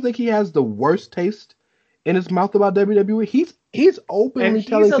think he has the worst taste in his mouth about WWE? He's openly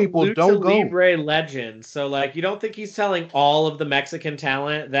telling people don't go. He's a Lucha Libre legend, so like you don't think he's telling all of the Mexican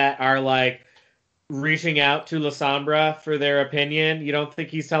talent that are like reaching out to La Sombra for their opinion? You don't think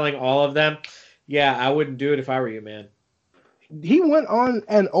he's telling all of them? Yeah, I wouldn't do it if I were you, man. He went on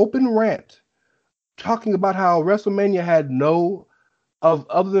an open rant talking about how WrestleMania had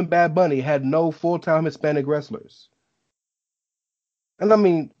other than Bad Bunny, had no full-time Hispanic wrestlers. And I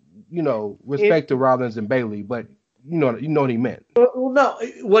mean, respect to Rollins and Bayley, but you know what he meant. Well, no,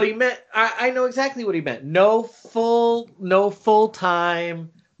 what he meant, I know exactly what he meant. No full-time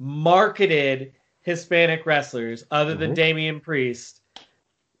marketed Hispanic wrestlers other than Damian Priest.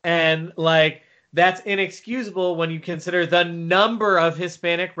 And like, that's inexcusable when you consider the number of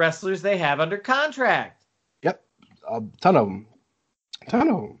Hispanic wrestlers they have under contract. Yep. A ton of them.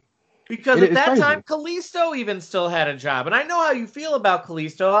 Because at that time, Kalisto even still had a job. And I know how you feel about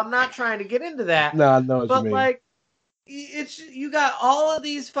Kalisto. I'm not trying to get into that. No, I know what you mean. But like, you got all of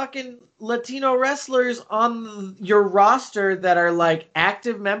these fucking Latino wrestlers on your roster that are like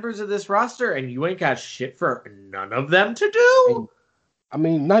active members of this roster, and you ain't got shit for none of them to do. I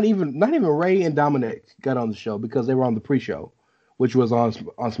mean, not even Ray and Dominic got on the show because they were on the pre-show, which was on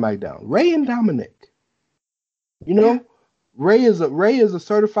SmackDown. Ray and Dominic, Ray is a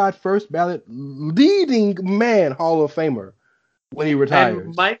certified first ballot leading man Hall of Famer when he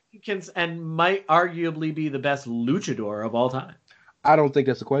retires. And might arguably be the best luchador of all time. I don't think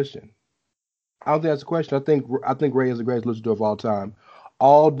that's a question. I think Ray is the greatest luchador of all time.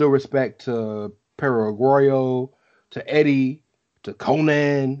 All due respect to Perro Aguayo, to Eddie, to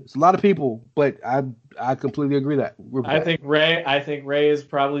Conan. It's a lot of people, but I completely agree that I think Ray is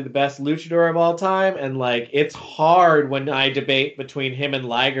probably the best luchador of all time, and like it's hard when I debate between him and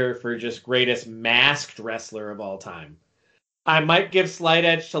Liger for just greatest masked wrestler of all time. I might give slight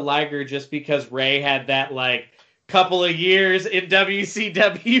edge to Liger just because Ray had that like couple of years in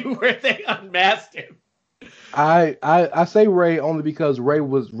WCW where they unmasked him. I say Ray only because Ray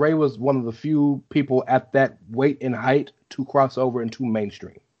was one of the few people at that weight and height to cross over into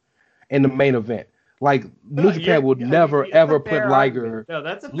mainstream in the main event. Like New Japan would never ever put Liger. No,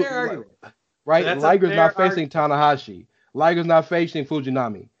 that's a fair argument. Right? Liger's not facing Tanahashi. Liger's not facing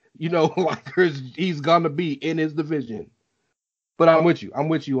Fujinami. He's gonna be in his division. But I'm with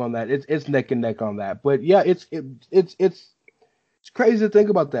you on that. It's neck and neck on that. But yeah, it's crazy to think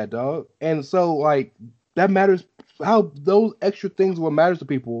about that, dog. And so like that matters. How those extra things will matter to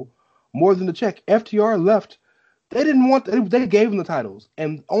people more than the check. FTR left. They didn't want. They gave them the titles,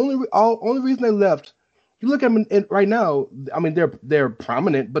 and only reason they left. You look at them right now. I mean, they're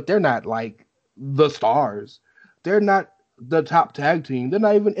prominent, but they're not like the stars. They're not the top tag team. They're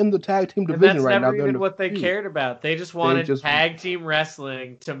not even in the tag team division right now. That's never even what they cared about. They just wanted tag team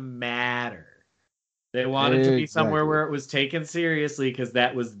wrestling to matter. They wanted to be somewhere where it was taken seriously because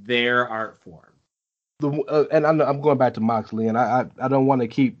that was their art form. And I'm going back to Moxley, and I don't want to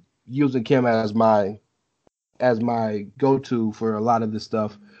keep using Kim as my go-to for a lot of this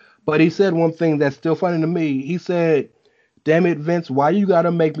stuff. But he said one thing that's still funny to me. He said, "Damn it, Vince, why you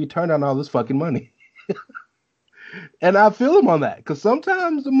gotta make me turn down all this fucking money?" And I feel him on that because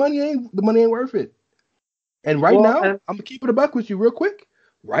sometimes the money ain't worth it. And now, I'm gonna keep it a buck with you real quick.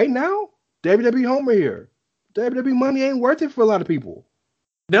 Right now, WWE Homer here. WWE money ain't worth it for a lot of people.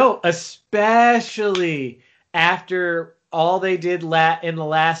 No, especially after all they did in the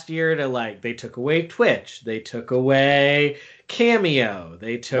last year to like, they took away Twitch, they took away Cameo,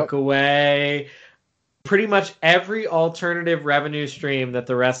 they took away pretty much every alternative revenue stream that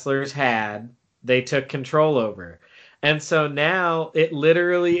the wrestlers had, they took control over. And so now it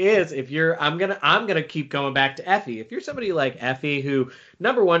literally is, I'm gonna keep going back to Effie. If you're somebody like Effie who,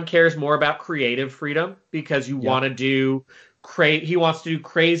 number one, cares more about creative freedom because you want to do he wants to do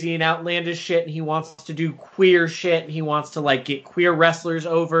crazy and outlandish shit, and he wants to do queer shit, and he wants to like get queer wrestlers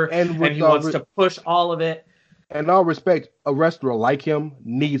over, and he wants to push all of it. And all respect, a wrestler like him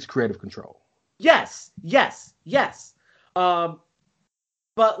needs creative control. Yes. But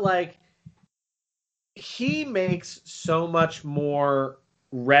like, he makes so much more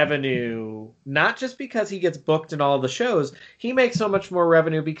revenue, not just because he gets booked in all the shows. He makes so much more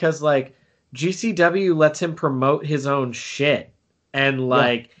revenue because like GCW lets him promote his own shit. And,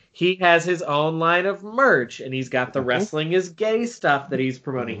 like, he has his own line of merch, and he's got the Wrestling is Gay stuff that he's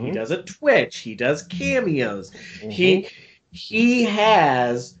promoting. He does a Twitch. He does cameos. He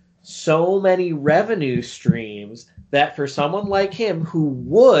has so many revenue streams that for someone like him who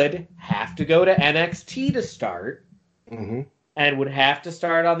would have to go to NXT to start and would have to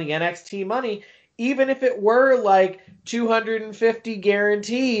start on the NXT money, even if it were like 250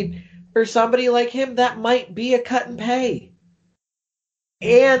 guaranteed, for somebody like him, that might be a cut and pay.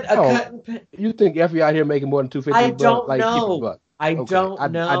 And a cut and pay. You think Effie out here making more than 250? I don't know. I don't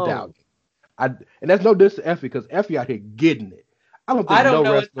know. I doubt it. And that's no diss to Effie, because Effie out here getting it. I don't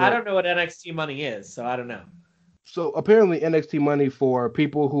know what NXT money is, so I don't know. So apparently NXT money for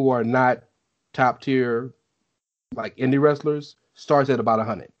people who are not top tier, like indie wrestlers, starts at about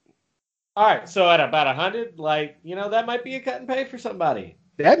 100. All right, so at about 100, like, that might be a cut and pay for somebody.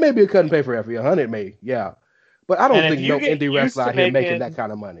 That may be a cut and pay for Effie. 100 may, yeah. But I don't think no indie wrestler out here making that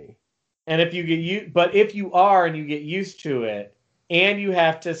kind of money. And if you are and you get used to it, and you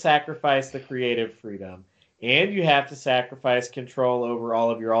have to sacrifice the creative freedom, and you have to sacrifice control over all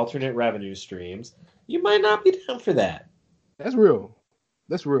of your alternate revenue streams, you might not be down for that. That's real.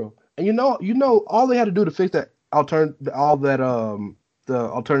 And all they had to do to fix that the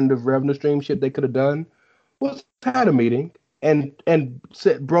alternative revenue stream shit they could have done was had a meeting and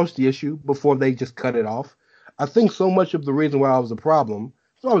broach the issue before they just cut it off. I think so much of the reason why it was a problem,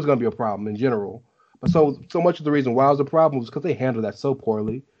 it's always going to be a problem in general, but so much of the reason why it was a problem was because they handled that so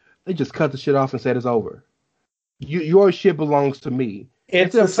poorly. They just cut the shit off and said it's over. Your shit belongs to me.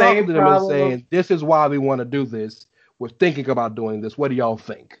 It's the same problem. Saying, this is why we want to do this. We're thinking about doing this. What do y'all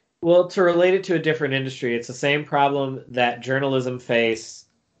think? Well, to relate it to a different industry, it's the same problem that journalism faces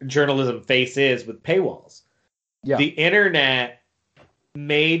with paywalls. Yeah. The internet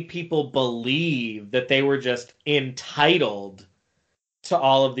made people believe that they were just entitled to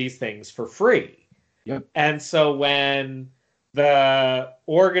all of these things for free. Yep. And so when the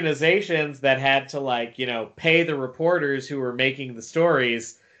organizations that had to pay the reporters who were making the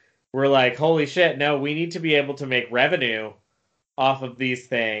stories were like, holy shit, no, we need to be able to make revenue off of these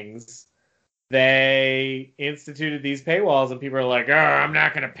things. They instituted these paywalls and people are like, oh, I'm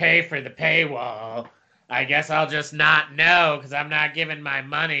not going to pay for the paywall. I guess I'll just not know because I'm not giving my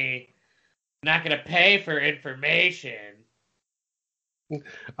money. I'm not going to pay for information.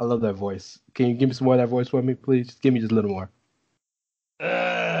 I love that voice. Can you give me some more of that voice for me, please? Just give me just a little more.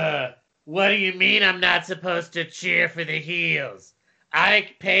 What do you mean I'm not supposed to cheer for the heels? I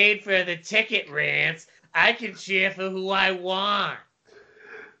paid for the ticket rants. I can cheer for who I want.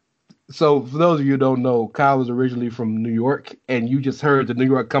 So, for those of you who don't know, Kyle was originally from New York, and you just heard the New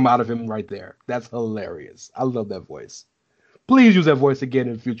York come out of him right there. That's hilarious. I love that voice. Please use that voice again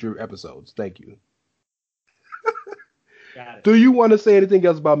in future episodes. Thank you. Got it. Do you want to say anything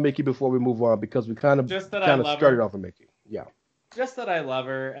else about Mickie before we move on? Because we kind of started off with Mickie. Yeah. Just that I love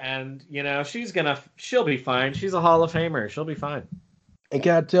her, and, she'll be fine. She's a Hall of Famer. She'll be fine. And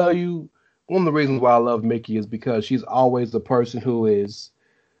can I tell you, one of the reasons why I love Mickie is because she's always the person who is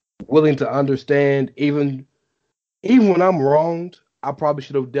willing to understand, even when I'm wronged, I probably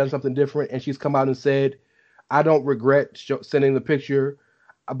should have done something different. And she's come out and said, I don't regret sending the picture,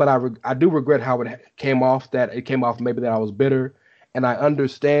 but I do regret how it came off, that it came off maybe that I was bitter. And I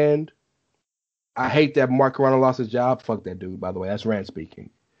understand. I hate that Mark Carrano lost his job. Fuck that dude, by the way. That's Rand speaking.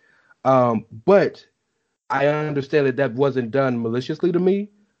 But I understand that wasn't done maliciously to me.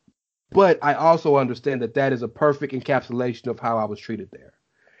 But I also understand that is a perfect encapsulation of how I was treated there.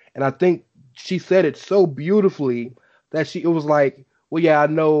 And I think she said it so beautifully that it was like, well, yeah, I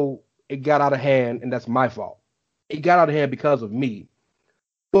know it got out of hand and that's my fault. It got out of hand because of me.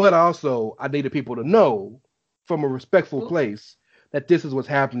 But also, I needed people to know from a respectful place that this is what's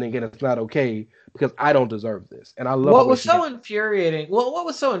happening and it's not okay because I don't deserve this. And I love what was so infuriating. Well, what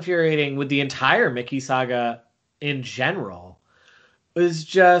was so infuriating with the entire Mickie saga in general was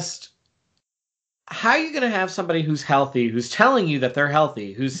just, how are you going to have somebody who's healthy, who's telling you that they're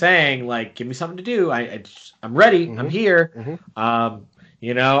healthy, who's saying, like, give me something to do. I'm ready. Mm-hmm. I'm here. Mm-hmm.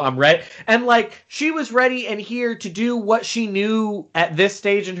 I'm ready. And, like, she was ready and here to do what she knew at this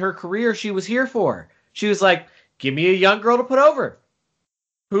stage in her career she was here for. She was like, give me a young girl to put over.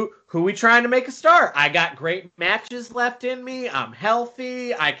 Who we trying to make a star? I got great matches left in me. I'm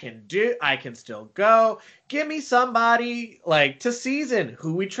healthy. I can still go. Give me somebody, like, to season.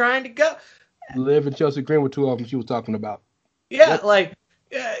 Who we trying to go? Liv and Chelsea Green were two of them she was talking about. Yeah,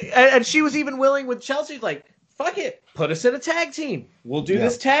 and she was even willing with Chelsea, like, fuck it, put us in a tag team. We'll do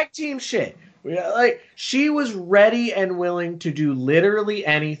this tag team shit. Like, she was ready and willing to do literally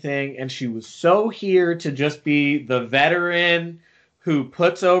anything, and she was so here to just be the veteran who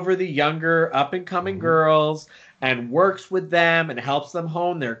puts over the younger up-and-coming girls and works with them and helps them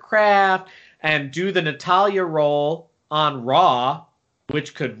hone their craft and do the Natalya role on Raw,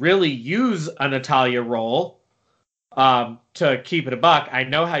 which could really use a Natalya role to keep it a buck. I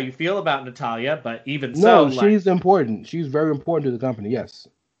know how you feel about Natalya, but even so... No, she's important. She's very important to the company, yes.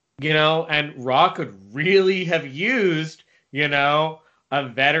 You know, and Raw could really have used, you know, a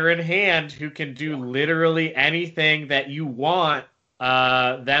veteran hand who can do literally anything that you want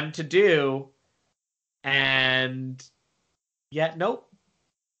them to do. And yet, nope.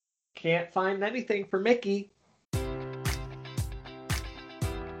 Can't find anything for Mickie.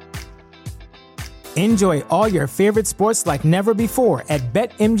 Enjoy all your favorite sports like never before at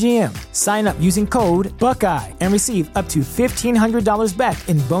BetMGM. Sign up using code Buckeye and receive up to $1,500 back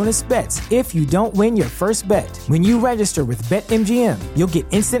in bonus bets if you don't win your first bet. When you register with BetMGM, you'll get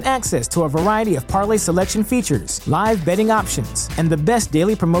instant access to a variety of parlay selection features, live betting options, and the best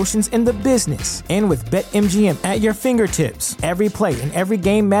daily promotions in the business. And with BetMGM at your fingertips, every play and every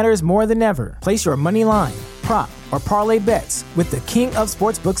game matters more than ever. Place your money line, prop, or parlay bets with the king of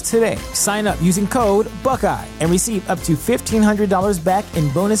sportsbooks today. Sign up using code Buckeye and receive up to $1,500 back in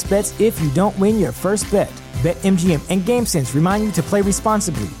bonus bets if you don't win your first bet. BetMGM and GameSense remind you to play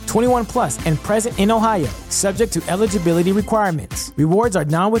responsibly. 21 plus and present in Ohio, subject to eligibility requirements. Rewards are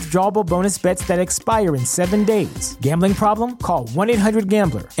non-withdrawable bonus bets that expire in 7 days. Gambling problem? Call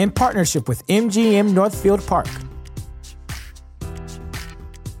 1-800-GAMBLER in partnership with MGM Northfield Park.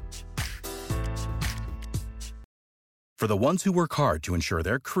 For the ones who work hard to ensure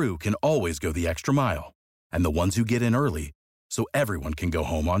their crew can always go the extra mile, and the ones who get in early so everyone can go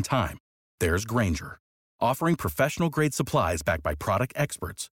home on time, there's Grainger, offering professional-grade supplies backed by product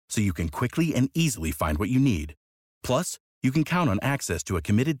experts so you can quickly and easily find what you need. Plus, you can count on access to a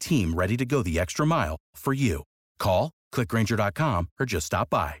committed team ready to go the extra mile for you. Call, click Grainger.com, or just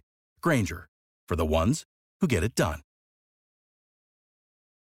stop by. Grainger, for the ones who get it done.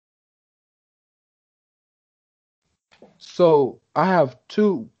 So I have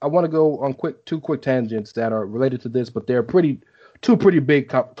I want to go on two quick tangents that are related to this, but they're two pretty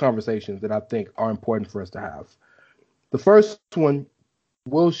big conversations that I think are important for us to have. The first one,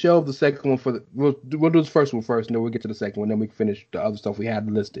 we'll shelve the second one we'll do the first one first, and then we'll get to the second one, then we can finish the other stuff we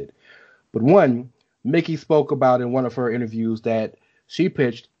had listed. But one, Mickie spoke about in one of her interviews that she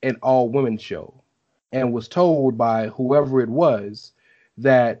pitched an all-women show and was told by whoever it was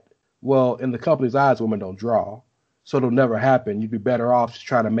that, well, in the company's eyes, women don't draw. So it'll never happen. You'd be better off just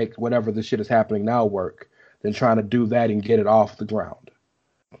trying to make whatever the shit is happening now work than trying to do that and get it off the ground.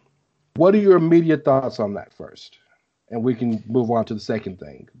 What are your immediate thoughts on that first? And we can move on to the second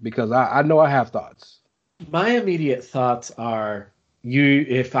thing, because I know I have thoughts. My immediate thoughts are,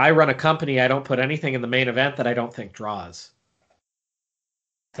 if I run a company, I don't put anything in the main event that I don't think draws.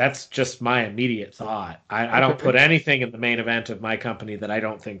 That's just my immediate thought. I don't put anything in the main event of my company that I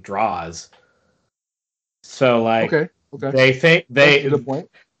don't think draws. So, like, okay. they think they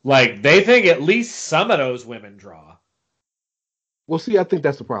think at least some of those women draw. Well, see, I think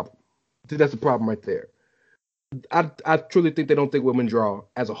that's the problem. I think that's the problem right there. I truly think they don't think women draw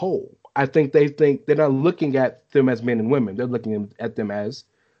as a whole. I think they think they're not looking at them as men and women. They're looking at them as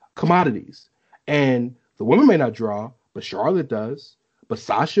commodities. And the women may not draw, but Charlotte does, but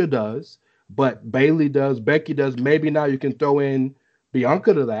Sasha does, but Bayley does, Becky does. Maybe now you can throw in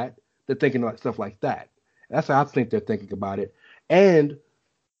Bianca to that. They're thinking like stuff like that. That's how I think they're thinking about it. And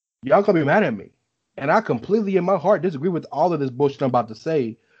y'all gonna be mad at me. And I completely in my heart disagree with all of this bullshit I'm about to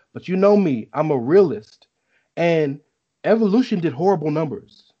say. But you know me, I'm a realist. And Evolution did horrible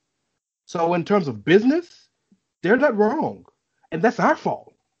numbers. So in terms of business, they're not wrong. And that's our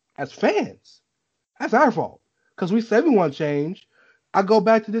fault as fans. That's our fault. Because we say we want change. I go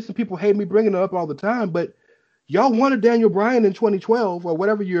back to this and people hate me bringing it up all the time, but y'all wanted Daniel Bryan in 2012 or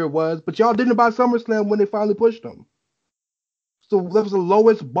whatever year it was, but y'all didn't buy SummerSlam when they finally pushed him. So that was the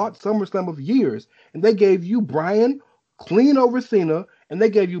lowest bought SummerSlam of years. And they gave you Bryan clean over Cena, and they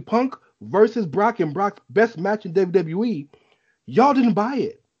gave you Punk versus Brock and Brock's best match in WWE. Y'all didn't buy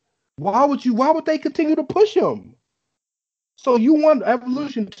it. Why would they continue to push him? So you want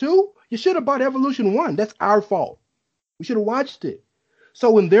Evolution 2? You should have bought Evolution 1. That's our fault. We should have watched it.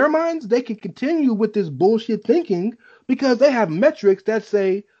 So in their minds, they can continue with this bullshit thinking because they have metrics that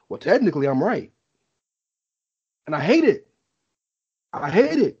say, well, technically I'm right. And I hate it. I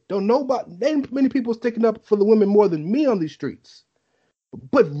hate it. Don't know about many people sticking up for the women more than me on these streets.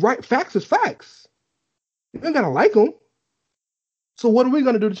 But right, facts is facts. You ain't gotta like them. So what are we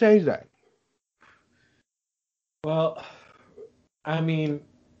gonna do to change that? Well, I mean,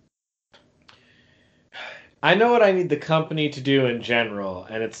 I know what I need the company to do in general,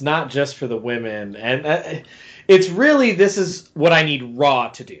 and it's not just for the women. And it's really, this is what I need Raw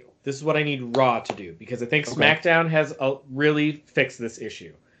to do. This is what I need Raw to do, because I think SmackDown has really fixed this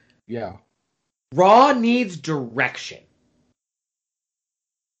issue. Yeah. Raw needs direction.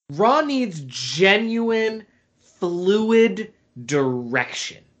 Raw needs genuine, fluid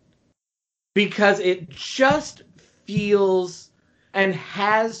direction. Because it just feels and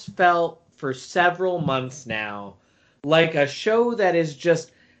has felt for several months now like a show that is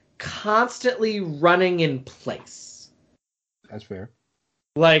just constantly running in place. That's fair.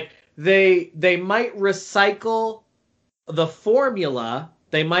 Like they might recycle the formula,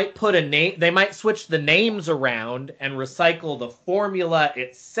 they might put a name, they might switch the names around and recycle the formula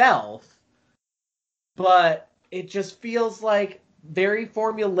itself, but it just feels like very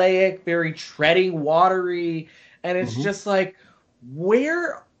formulaic, very treading watery, and it's just like,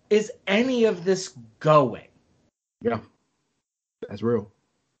 where is any of this going? Yeah, that's real.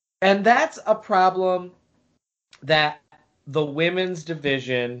 And that's a problem that the women's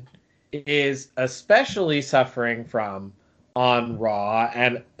division is especially suffering from on Raw,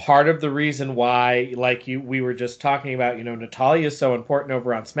 and part of the reason why, like we were just talking about, Natalya is so important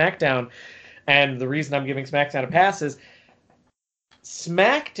over on SmackDown, and the reason I'm giving SmackDown a pass is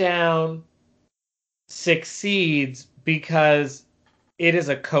SmackDown succeeds because it is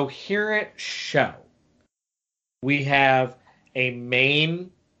a coherent show. We have a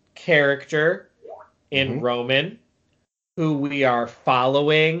main character in Roman who we are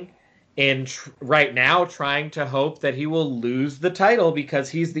following in right now, trying to hope that he will lose the title because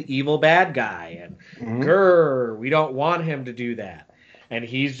he's the evil bad guy. And we don't want him to do that. And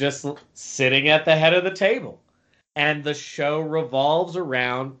he's just sitting at the head of the table. And the show revolves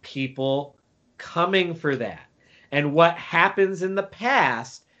around people coming for that. And what happens in the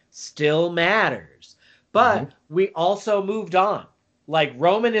past still matters. But we also moved on. Like,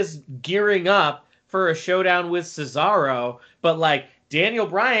 Roman is gearing up for a showdown with Cesaro, but, like, Daniel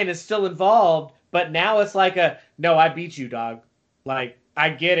Bryan is still involved, but now it's like no, I beat you, dog. Like, I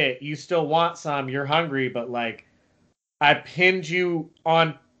get it. You still want some. You're hungry, but, like, I pinned you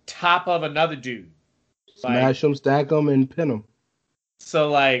on top of another dude. Smash them, stack them, and pin them. So,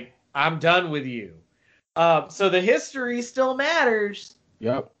 like, I'm done with you. So the history still matters.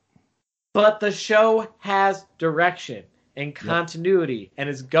 Yep. But the show has direction and continuity and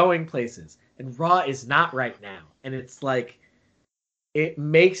is going places. And Raw is not right now. And it's like, it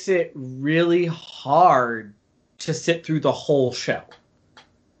makes it really hard to sit through the whole show.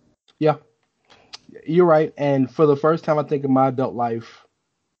 Yeah. You're right. And for the first time, I think, in my adult life,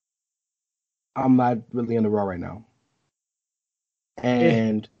 I'm not really into Raw right now.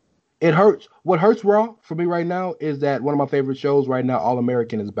 And it hurts. What hurts Raw for me right now is that one of my favorite shows right now, All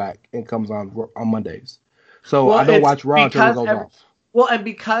American, is back and comes on Mondays. So I don't watch Raw until it goes off. Well, and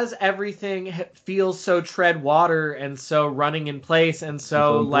because everything feels so tread water and so running in place and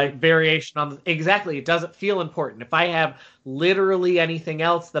so like variation on exactly, it doesn't feel important. If I have literally anything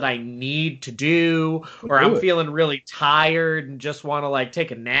else that I need to do, or I'm feeling really tired and just want to like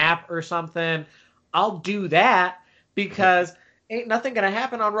take a nap or something, I'll do that because ain't nothing gonna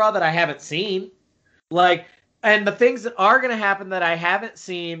happen on Raw that I haven't seen. Like, and the things that are going to happen that I haven't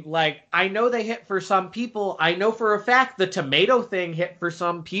seen, like, I know they hit for some people. I know for a fact the tomato thing hit for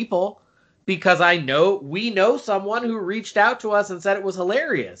some people because we know someone who reached out to us and said it was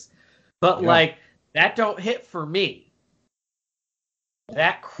hilarious. But, like, that don't hit for me.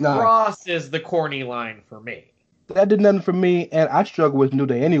 That crosses the corny line for me. That did nothing for me, and I struggle with New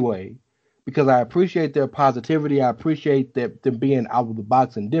Day anyway because I appreciate their positivity. I appreciate them being out of the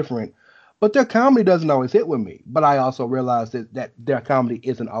box and different. But their comedy doesn't always hit with me. But I also realize that their comedy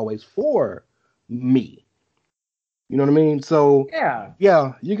isn't always for me. You know what I mean? So,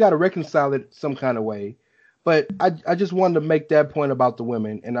 yeah, you got to reconcile it some kind of way. But I just wanted to make that point about the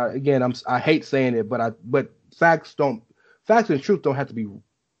women. And I hate saying it, but facts and truth don't have to be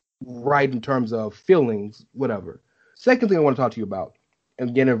right in terms of feelings, whatever. Second thing I want to talk to you about,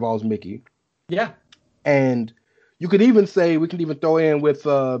 and again, it involves Mickey. Yeah. And you could even say, we can even throw in with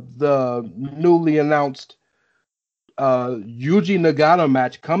the newly announced Yuji Nagata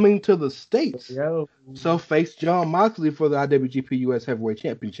match coming to the States. So face Jon Moxley for the IWGP US Heavyweight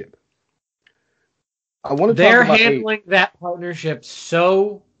Championship. They're handling that partnership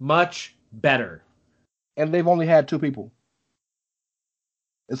so much better. And they've only had 2 people.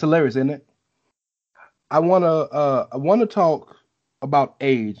 It's hilarious, isn't it? I want to talk about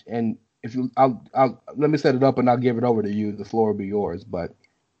age, and if you, I'll let me set it up and I'll give it over to you. The floor will be yours. But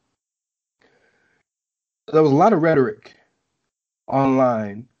there was a lot of rhetoric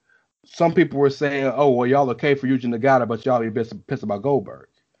online. Some people were saying, "Oh, well, y'all okay for Yuji Nagata, but y'all be pissed about Goldberg."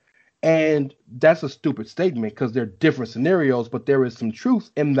 And that's a stupid statement because they're different scenarios, but there is some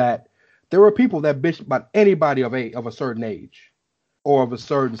truth in that. There were people that bitched about anybody of a certain age or of a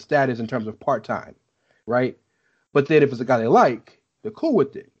certain status in terms of part-time, right? But then if it's a guy they like, they're cool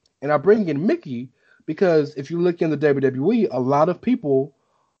with it. And I bring in Mickey because if you look in the WWE, a lot of people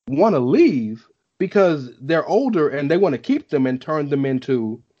want to leave because they're older and they want to keep them and turn them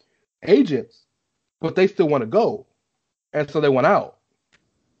into agents, but they still want to go. And so they want out.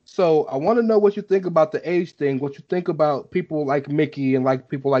 So I want to know what you think about the age thing, what you think about people like Mickey and like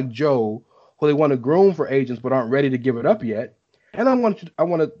people like Joe, who they want to groom for agents but aren't ready to give it up yet. And I want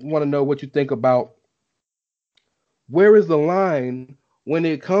to know what you think about where is the line when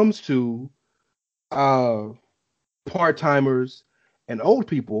it comes to part-timers and old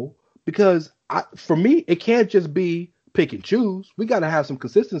people, because for me, it can't just be pick and choose. We got to have some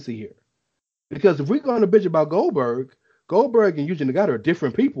consistency here. Because if we're going to bitch about Goldberg and Yuji Nagata are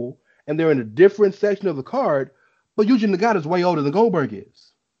different people, and they're in a different section of the card, but Yuji Nagata is way older than Goldberg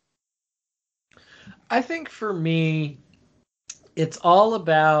is. I think for me, it's all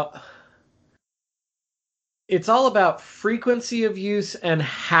about frequency of use and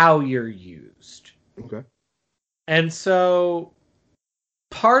how you're used. Okay. And so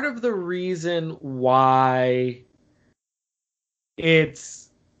part of the reason why it's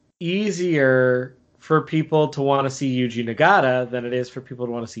easier for people to want to see Yuji Nagata than it is for people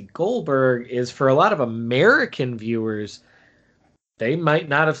to want to see Goldberg is for a lot of American viewers, they might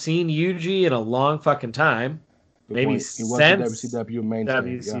not have seen Yuji in a long fucking time. Maybe since WCW main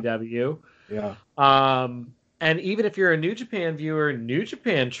WCW. Yeah. And even if you're a New Japan viewer, New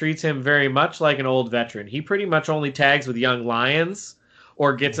Japan treats him very much like an old veteran. He pretty much only tags with Young Lions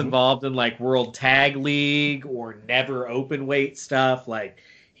or gets involved in like World Tag League or never open weight stuff. Like,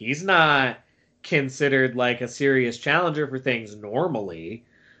 he's not considered like a serious challenger for things normally.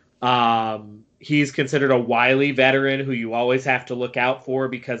 He's considered a wily veteran who you always have to look out for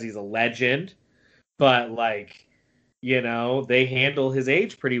because he's a legend. But like, you know, they handle his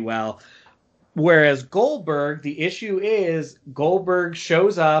age pretty well. Whereas Goldberg, the issue is Goldberg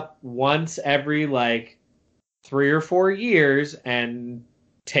shows up once every like 3 or 4 years and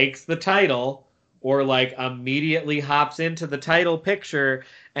takes the title, or like immediately hops into the title picture,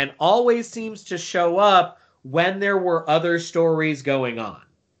 and always seems to show up when there were other stories going on.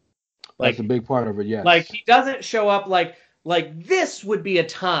 Like, that's a big part of it, yes. Like, he doesn't show up like this would be a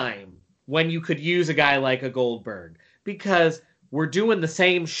time when you could use a guy like a Goldberg, because we're doing the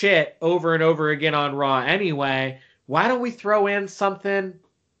same shit over and over again on Raw anyway. Why don't we throw in something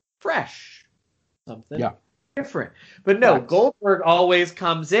fresh? Something different. But no, right. Goldberg always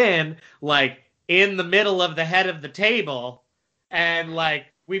comes in like in the middle of the head of the table, and like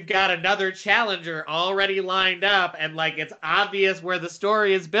we've got another challenger already lined up, and like it's obvious where the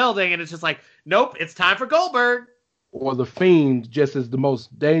story is building, and it's just like, nope, it's time for Goldberg. Or the Fiend just is the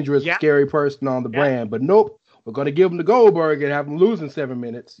most dangerous, scary person on the brand, but nope. We're going to give him to Goldberg and have him lose in 7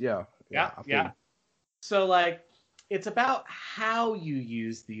 minutes. Yeah. So, like, it's about how you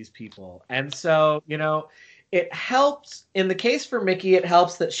use these people. And so, you know, it helps. In the case for Mickey, it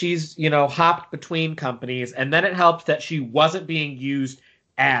helps that she's, you know, hopped between companies. And then it helps that she wasn't being used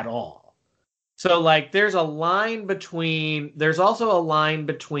at all. So, like, there's also a line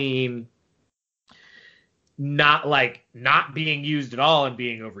between not being used at all and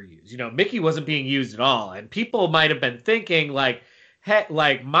being overused. You know, Mickey wasn't being used at all, and people might have been thinking like, hey,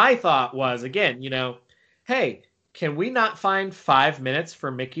 like my thought was, again, you know, hey, can we not find 5 minutes for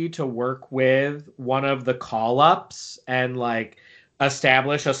Mickey to work with one of the call-ups and like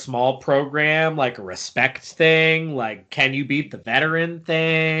establish a small program, like a respect thing, like can you beat the veteran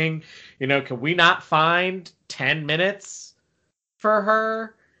thing? You know, can we not find 10 minutes for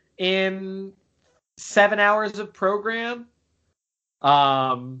her in 7 hours of program?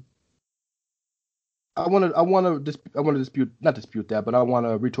 I want to dispute, not dispute that, but I want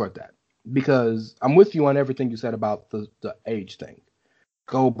to retort that, because I'm with you on everything you said about the age thing.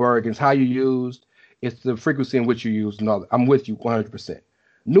 Goldberg is how you used, it's the frequency in which you used, and all that. I'm with you 100%.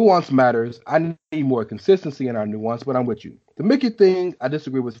 Nuance matters. I need more consistency in our nuance, but I'm with you. The Mickey thing, I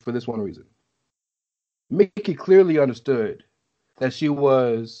disagree with for this one reason. Mickey clearly understood that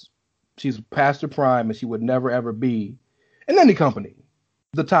she's past her prime, and she would never ever be in any company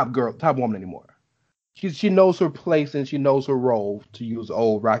the top woman anymore. She knows her place and she knows her role, to use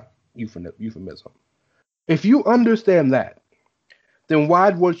old rock euphemism. If you understand that, then why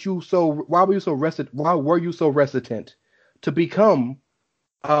were you so reticent to become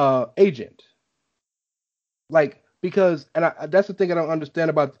agent? Like, because, and that's the thing I don't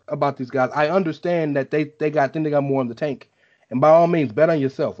understand about these guys. I understand that they got more in the tank. And by all means, bet on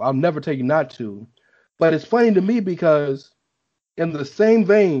yourself. I'll never tell you not to. But it's funny to me because in the same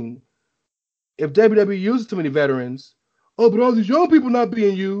vein, if WWE uses too many veterans, but all these young people not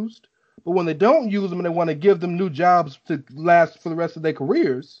being used. But when they don't use them and they want to give them new jobs to last for the rest of their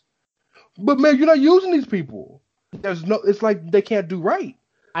careers, but man, you're not using these people. It's like they can't do right.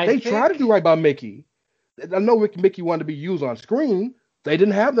 They try to do right by Mickey. I know Mickey wanted to be used on screen. They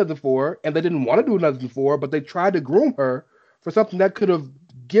didn't have nothing for her, and they didn't want to do nothing for her, but they tried to groom her for something that could have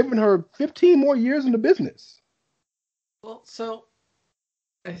given her 15 more years in the business. Well, so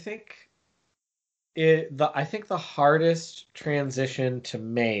I think the hardest transition to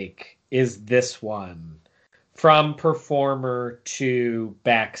make is this one, from performer to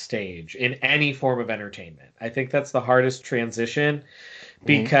backstage in any form of entertainment. I think that's the hardest transition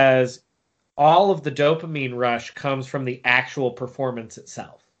because all of the dopamine rush comes from the actual performance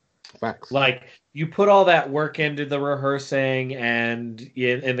itself. Facts. Like, you put all that work into the rehearsing, and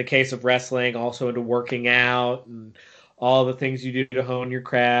in the case of wrestling, also into working out and all the things you do to hone your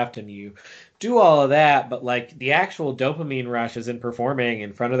craft, and you do all of that, but like the actual dopamine rush is in performing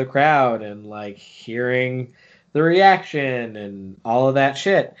in front of the crowd and like hearing the reaction and all of that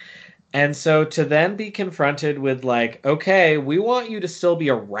shit. And so to then be confronted with like, okay, we want you to still be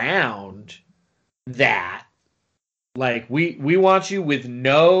around that. Like we want you with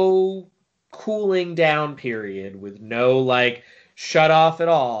no cooling down period, with no like shut off at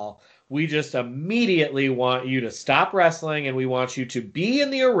all. We just immediately want you to stop wrestling, and we want you to be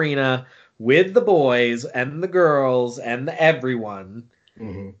in the arena with the boys and the girls and everyone.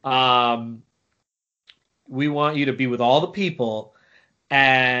 Mm-hmm. We want you to be with all the people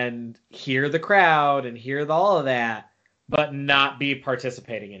and hear the crowd and hear all of that, but not be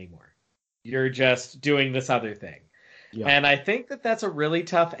participating anymore. You're just doing this other thing. Yeah. And I think that that's a really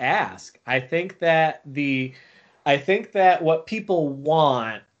tough ask. I think that what people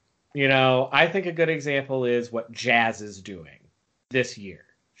want, I think a good example is what Jazz is doing this year.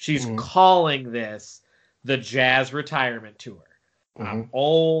 She's calling this the Jazz retirement tour. I'm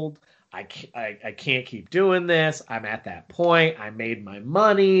old. I can't keep doing this. I'm at that point. I made my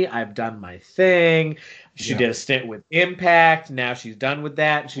money. I've done my thing. She did a stint with Impact. Now she's done with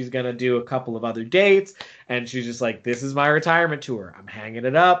that. She's going to do a couple of other dates. And she's just like, this is my retirement tour. I'm hanging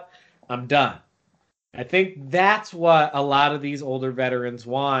it up. I'm done. I think that's what a lot of these older veterans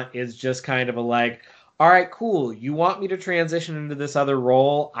want, is just kind of a like, all right, cool. You want me to transition into this other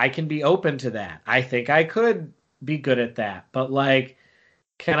role? I can be open to that. I think I could be good at that. But like,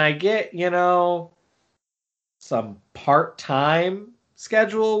 can I get, some part-time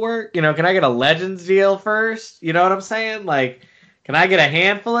schedule work? Can I get a Legends deal first? You know what I'm saying? Like, can I get a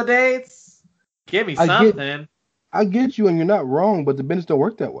handful of dates? Give me something. I get you, and you're not wrong, but the business don't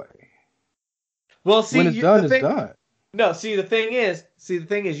work that way. Well, see, when it's done, it's done. No, the thing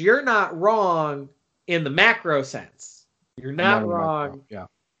is, you're not wrong in the macro sense. You're not wrong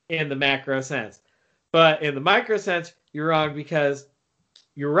in the macro sense. But in the micro sense, you're wrong because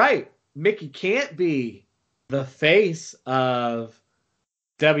you're right. Mickey can't be the face of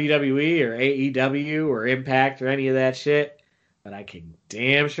WWE or AEW or Impact or any of that shit. But I can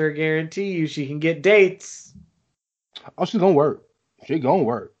damn sure guarantee you she can get dates. Oh, she's going to work. She's going to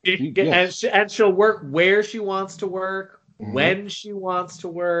work. And she'll work where she wants to work, when she wants to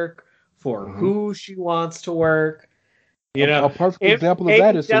work, for who she wants to work. A perfect example of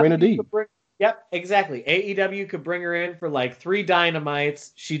that is Serena Deeb. Yep, exactly. AEW could bring her in for like 3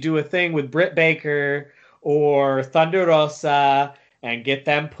 Dynamites. She'd do a thing with Britt Baker or Thunder Rosa and get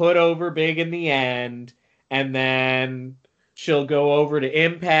them put over big in the end. And then she'll go over to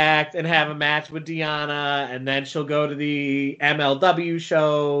Impact and have a match with Deanna. And then she'll go to the MLW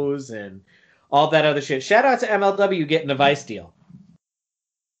shows and all that other shit. Shout out to MLW getting a Vice deal.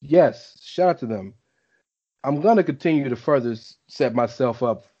 Yes, shout out to them. I'm going to continue to further set myself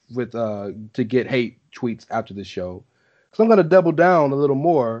up with to get hate tweets after the show. So I'm going to double down a little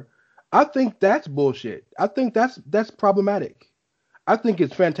more. I think that's bullshit. I think that's problematic. I think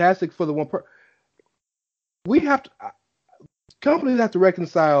it's fantastic for the one person. Companies have to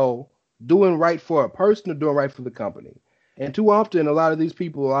reconcile doing right for a person or doing right for the company. And too often, a lot of these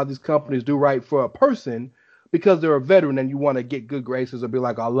companies do right for a person because they're a veteran and you want to get good graces or be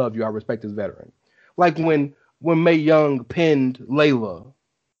like, I love you, I respect this veteran. Like when Mae Young pinned Layla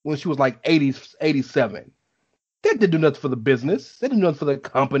when she was like 87. That didn't do nothing for the business. They didn't do nothing for the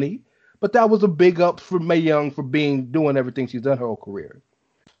company. But that was a big up for Mae Young for doing everything she's done her whole career.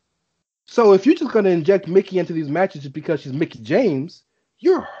 So if you're just going to inject Mickey into these matches just because she's Mickey James,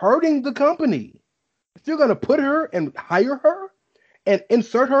 you're hurting the company. If you're gonna put her and hire her and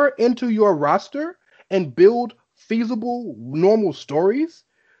insert her into your roster and build feasible, normal stories,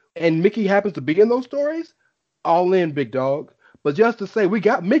 and Mickey happens to be in those stories, all in, big dog. But just to say we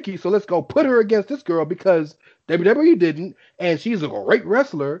got Mickey, so let's go put her against this girl because WWE didn't, and she's a great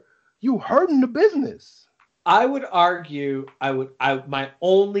wrestler, you hurting the business. I would argue, my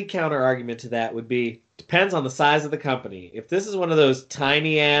only counter argument to that would be, depends on the size of the company. If this is one of those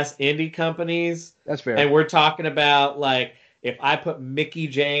tiny ass indie companies, that's fair. And we're talking about like, if I put Mickie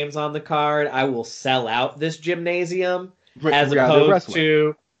James on the card, I will sell out this gymnasium as opposed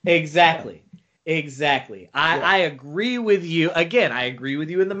to exactly. I agree with you. Again, I agree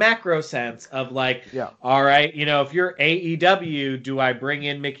with you in the macro sense of like, all right, if you're AEW, do I bring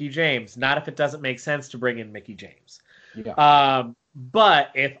in Mickie James? Not if it doesn't make sense to bring in Mickie James. Yeah.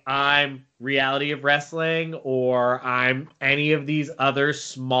 But if I'm Reality of Wrestling or I'm any of these other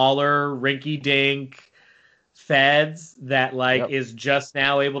smaller rinky-dink feds that is just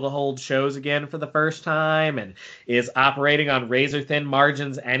now able to hold shows again for the first time and is operating on razor-thin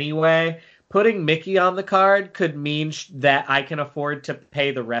margins anyway, putting Mickie on the card could mean that I can afford to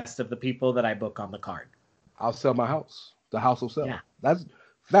pay the rest of the people that I book on the card. I'll sell my house. The house will sell. Yeah. That's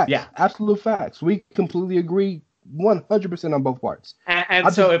facts. Yeah. Absolute facts. We completely agree 100% on both parts.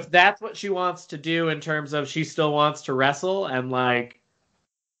 And so if that's what she wants to do in terms of she still wants to wrestle and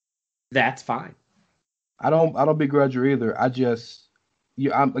that's fine. I don't begrudge her either. I'm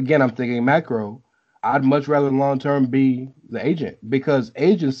thinking macro. I'd much rather long term be the agent because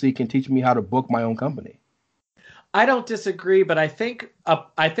agency can teach me how to book my own company. I don't disagree, but I think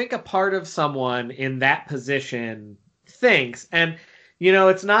a part of someone in that position thinks, and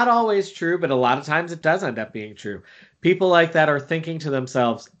it's not always true, but a lot of times it does end up being true. People like that are thinking to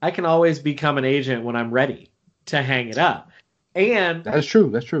themselves, I can always become an agent when I'm ready to hang it up. And that's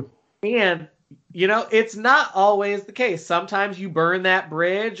true. That's true. And it's not always the case. Sometimes you burn that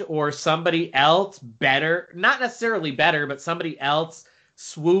bridge or somebody else better, not necessarily better, but somebody else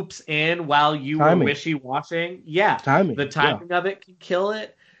swoops in while you were wishy-washing. Yeah. The timing of it can kill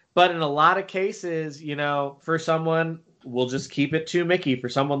it. But in a lot of cases, for someone, we'll just keep it to Mickie. For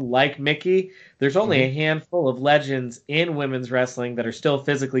someone like Mickie, there's only a handful of legends in women's wrestling that are still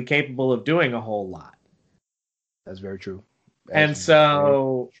physically capable of doing a whole lot. That's very true. And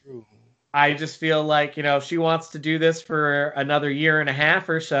so I just feel like, if she wants to do this for another year and a half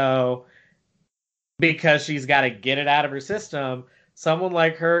or so because she's got to get it out of her system, someone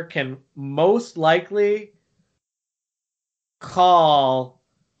like her can most likely call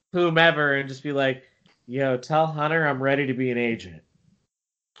whomever and just be like, tell Hunter I'm ready to be an agent.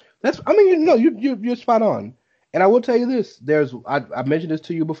 You're spot on. And I will tell you this, I mentioned this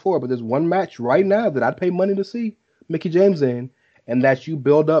to you before, but there's one match right now that I'd pay money to see Mickie James in, and that you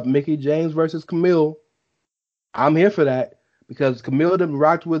build up Mickie James versus Camille. I'm here for that because Camille done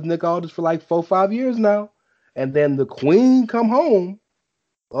rocked with Nick Aldis for like 4-5 years now, and then the Queen come home,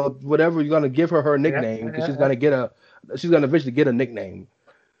 or whatever you're gonna give her nickname because she's gonna eventually get a nickname.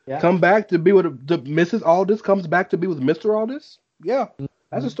 Yeah. Come back to be with the Mrs. Aldis comes back to be with Mr. Aldis. Yeah,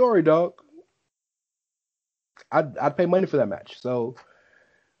 that's a story, dog. I'd pay money for that match. So,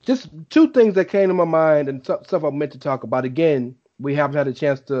 just two things that came to my mind and stuff I meant to talk about. Again, we haven't had a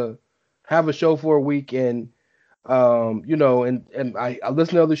chance to have a show for a week, and and I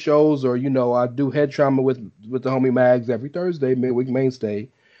listen to other shows, or I do head trauma with the homie Mags every Thursday, midweek mainstay.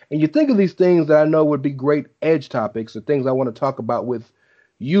 And you think of these things that I know would be great edge topics, or things I want to talk about with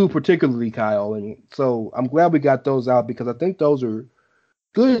you, particularly Kyle. And so I'm glad we got those out because I think those are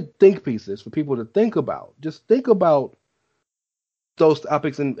good think pieces for people to think about. Just think about those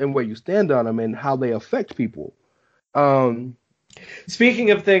topics and where you stand on them and how they affect people.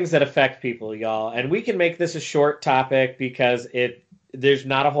 Speaking of things that affect people, y'all, and we can make this a short topic because there's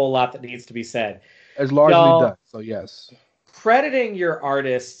not a whole lot that needs to be said. It's largely done, so yes. Crediting your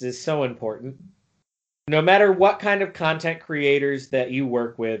artists is so important. No matter what kind of content creators that you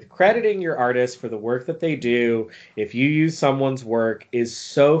work with, crediting your artists for the work that they do, if you use someone's work, is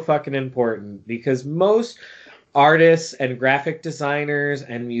so fucking important because most artists and graphic designers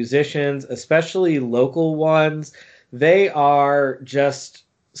and musicians, especially local ones, they are just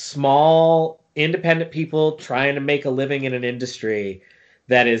small, independent people trying to make a living in an industry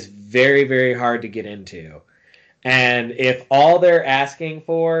that is very, very hard to get into. And if all they're asking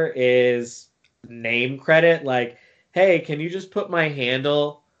for is name credit, like, hey, can you just put my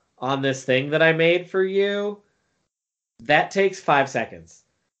handle on this thing that I made for you? That takes 5 seconds.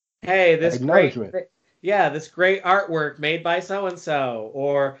 Hey, this great artwork made by so-and-so,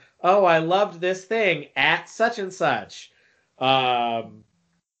 or, oh, I loved this thing at such and such.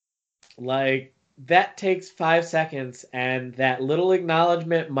 that takes 5 seconds, and that little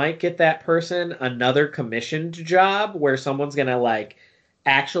acknowledgement might get that person another commissioned job where someone's going to like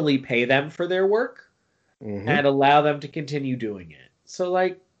actually pay them for their work and allow them to continue doing it. So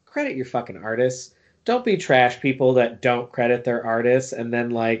like, credit your fucking artists. Don't be trash people that don't credit their artists and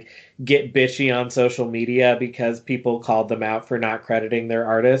then like get bitchy on social media because people called them out for not crediting their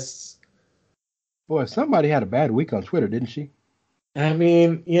artists. Boy, somebody had a bad week on Twitter, didn't she? I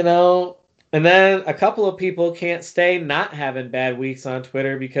mean, you know, and then a couple of people can't stay not having bad weeks on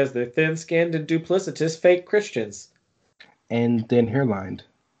Twitter because they're thin-skinned and duplicitous fake Christians. And then hairlined.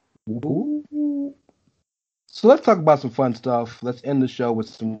 Ooh. So let's talk about some fun stuff. Let's end the show with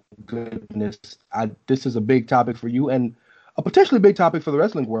some goodness. This is a big topic for you and a potentially big topic for the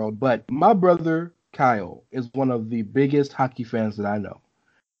wrestling world, but my brother Kyle is one of the biggest hockey fans that I know.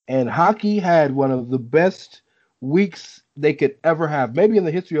 And hockey had one of the best weeks they could ever have, maybe in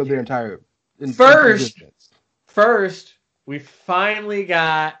the history of their entire existence. First, we finally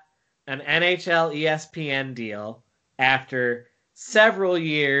got an NHL ESPN deal after several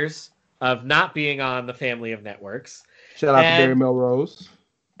years of not being on the family of networks. Shout out to Barry Melrose.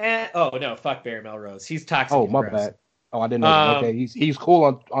 Oh no, fuck Barry Melrose. He's toxic. Oh, my bad. Oh, I didn't know that. Okay, he's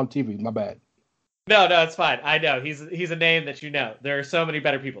cool on TV. My bad. No, it's fine. I know he's a name that you know. There are so many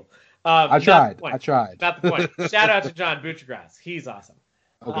better people. I tried. Not the point. Shout out to John Buccigross. He's awesome.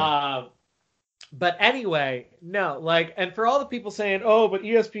 Okay. But anyway, no, like, and for all the people saying, oh, but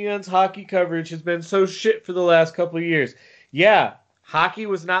ESPN's hockey coverage has been so shit for the last couple of years. Yeah, hockey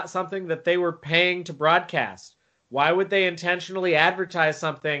was not something that they were paying to broadcast. Why would they intentionally advertise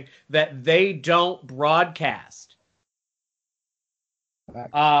something that they don't broadcast?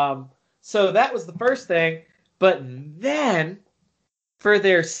 So that was the first thing. But then, for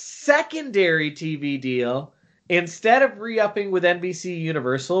their secondary TV deal, instead of re-upping with NBC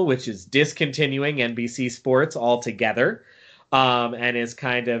Universal, which is discontinuing NBC Sports altogether, and is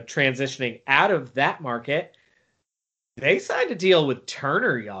kind of transitioning out of that market, they signed a deal with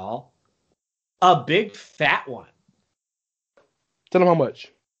Turner, y'all. A big fat one. Tell them how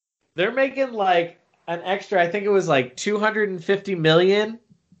much. They're making like an extra, I think it was like $250 million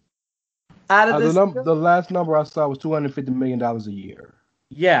out of this. The last number I saw was $250 million a year.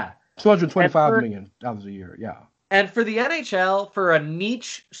 Yeah. $225 million a year, yeah. And for the NHL, for a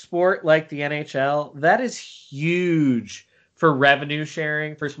niche sport like the NHL, that is huge for revenue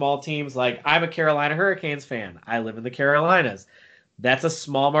sharing for small teams. Like, I'm a Carolina Hurricanes fan. I live in the Carolinas. That's a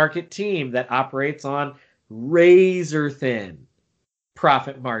small market team that operates on razor thin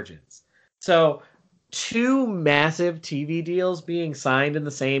profit margins. So 2 massive TV deals being signed in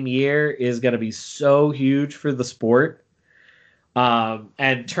the same year is going to be so huge for the sport.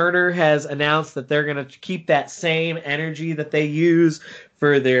 And Turner has announced that they're going to keep that same energy that they use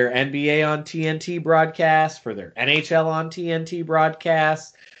for their NBA on TNT broadcast, for their NHL on TNT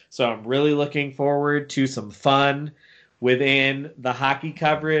broadcast. So I'm really looking forward to some fun within the hockey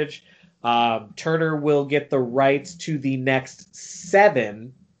coverage. Turner will get the rights to the next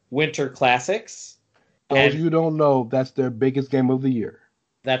 7 Winter Classics. Those you don't know, that's their biggest game of the year.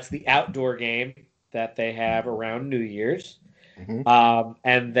 That's the outdoor game that they have around New Year's. Mm-hmm.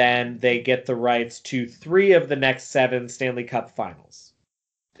 And then they get the rights to 3 of the next 7 Stanley Cup finals.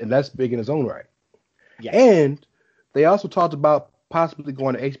 And that's big in its own right. Yeah. And they also talked about possibly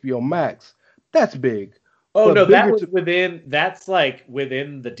going to HBO Max. That's big. Oh, no, that was that's like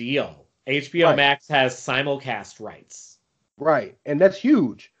within the deal. HBO Max has simulcast rights. Right. And that's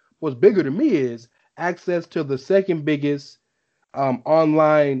huge. What's bigger to me is access to the second biggest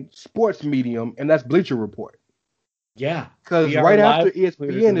online sports medium, and that's Bleacher Report. Yeah. Because right after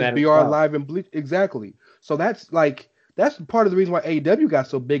ESPN is BR Live and Bleacher. Exactly. So that's part of the reason why AEW got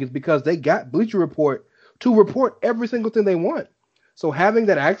so big is because they got Bleacher Report to report every single thing they want. So having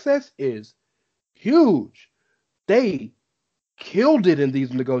that access is huge. They killed it in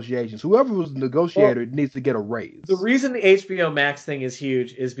these negotiations. Whoever was the negotiator needs to get a raise. The reason the HBO Max thing is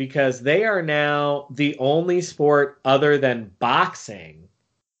huge is because they are now the only sport other than boxing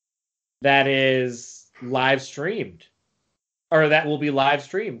that is live streamed, or that will be live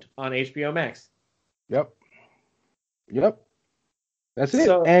streamed on HBO Max. Yep. That's it.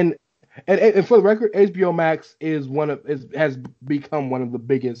 So, and for the record, HBO Max has become one of the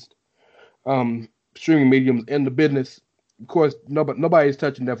biggest streaming mediums in the business. Of course, nobody's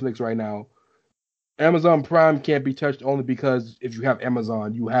touching Netflix right now. Amazon Prime can't be touched only because if you have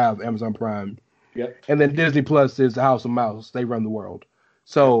Amazon, you have Amazon Prime. Yep. And then Disney Plus is the House of Mouse. They run the world.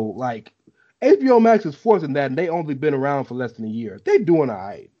 So, like, HBO Max is fourth in that, and they only been around for less than a year. They're doing all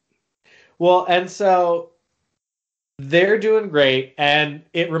right. Well, and so They're doing great, and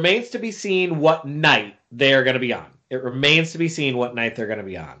it remains to be seen what night they're going to be on. It remains to be seen what night they're going to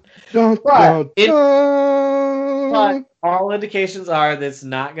be on. But all indications are that it's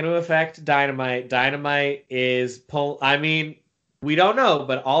not going to affect Dynamite. Dynamite is we don't know,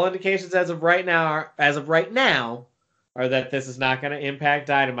 but all indications as of right now are that this is not going to impact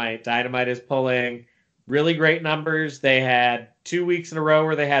Dynamite. Dynamite is pulling really great numbers. They had 2 weeks in a row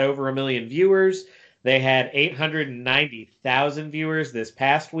where they had over 1 million viewers. They had 890,000 viewers this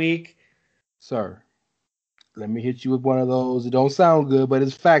past week. Sir, let me hit you with one of those. It don't sound good, but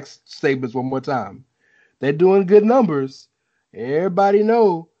it's fact statements one more time. They're doing good numbers. Everybody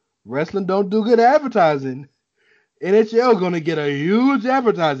know wrestling don't do good advertising. NHL going to get a huge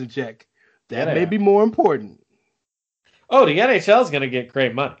advertising check. That may be more important. Oh, the NHL is going to get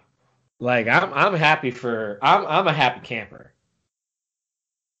great money. Like I'm happy I'm a happy camper.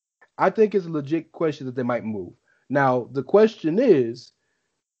 I think it's a legit question that they might move. Now, the question is,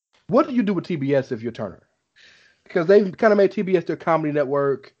 what do you do with TBS if you're Turner? Because they've kind of made TBS their comedy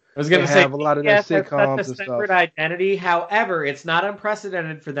network. I was going to say, have a lot of their sitcoms and stuff. Separate identity. However, it's not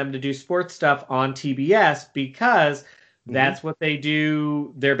unprecedented for them to do sports stuff on TBS because that's what they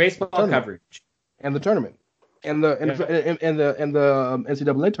do. Their baseball coverage and the tournament and the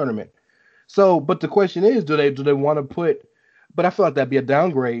NCAA tournament. So, but the question is, do they want to put? But I feel like that'd be a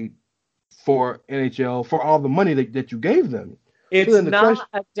downgrade for NHL for all the money that you gave them. It's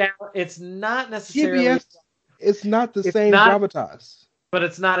It's not necessarily. TBS, it's not the same gravitas. But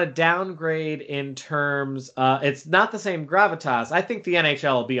it's not a downgrade in terms. It's not the same gravitas. I think the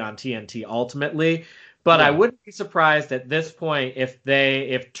NHL will be on TNT ultimately, but I wouldn't be surprised at this point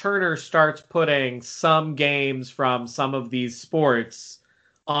if Turner starts putting some games from some of these sports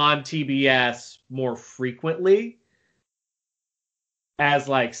on TBS more frequently as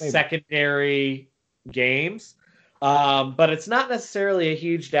like secondary games. But it's not necessarily a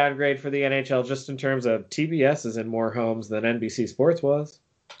huge downgrade for the NHL just in terms of TBS is in more homes than NBC Sports was.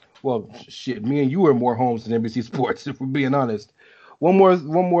 Well, shit, me and you are in more homes than NBC Sports, if we're being honest. One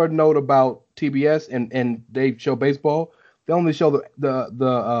more note about TBS and they show baseball. They only show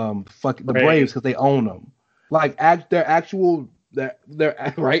the Braves because they own them. Like their actual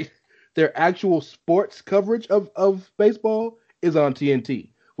sports coverage of baseball is on TNT.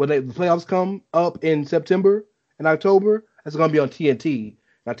 When the playoffs come up in September and October, that's going to be on TNT,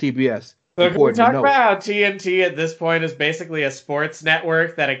 not TBS. So can we talk about how TNT at this point is basically a sports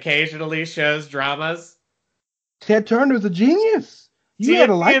network that occasionally shows dramas? Ted Turner's a genius. You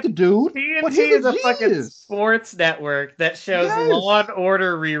gotta like the dude. TNT is a fucking sports network that shows Law and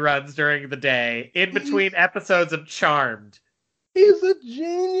Order reruns during the day in between episodes of Charmed. He's a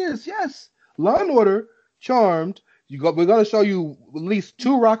genius. Yes, Law and Order, Charmed. We're gonna show you at least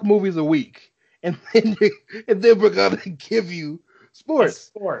 2 Rock movies a week, and then we're gonna give you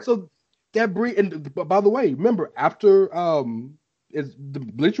sports. So that and by the way, remember after it's the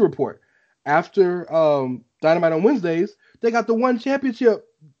Bleacher Report, after Dynamite on Wednesdays, they got the One Championship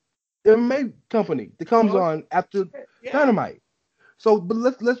MMA company that comes on after Dynamite. So, but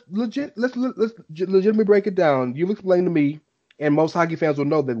let's legitimately break it down. You've explained to me, and most hockey fans will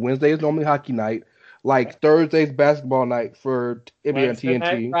know that Wednesday is normally hockey night. Like Thursday's basketball night for NBA and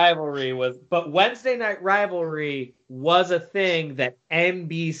TNT. Wednesday Night Rivalry was a thing that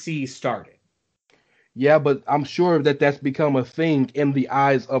NBC started. Yeah, but I'm sure that's become a thing in the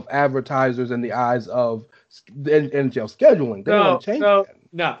eyes of advertisers and the eyes of NHL scheduling. They don't want to change that.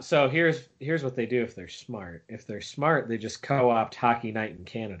 No, so here's what they do if they're smart. If they're smart, they just co-opt Hockey Night in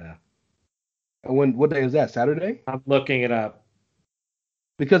Canada. And what day is that? Saturday? I'm looking it up.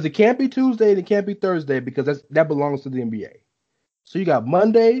 Because it can't be Tuesday and it can't be Thursday because that belongs to the NBA. So you got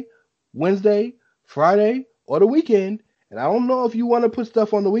Monday, Wednesday, Friday, or the weekend. And I don't know if you want to put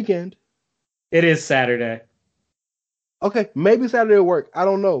stuff on the weekend. It is Saturday. Okay, maybe Saturday will work. I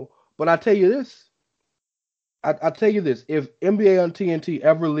don't know. But I tell you this. I tell you this. If NBA on TNT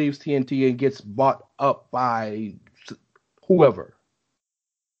ever leaves TNT and gets bought up by whoever,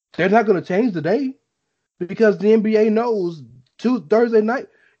 they're not going to change the day because the NBA knows Thursday night.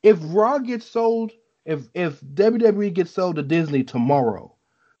 If Raw gets sold, if WWE gets sold to Disney tomorrow,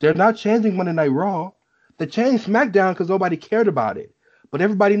 they're not changing Monday Night Raw. They changed SmackDown because nobody cared about it. But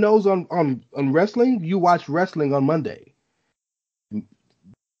everybody knows on wrestling, you watch wrestling on Monday.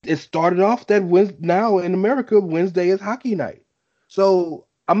 It started off that now in America, Wednesday is hockey night. So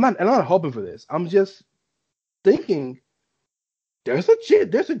I'm not hoping for this. I'm just thinking there's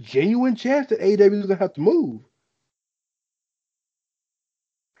a genuine chance that AEW is gonna have to move.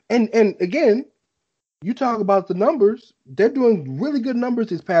 And again, you talk about the numbers. They're doing really good numbers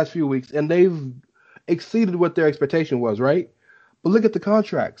these past few weeks, and exceeded what their expectation was, right? But look at the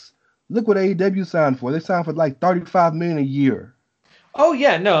contracts. Look what AEW signed for. They signed for like $35 million a year. Oh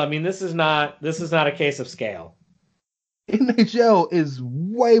yeah, no, I mean this is not a case of scale. NHL is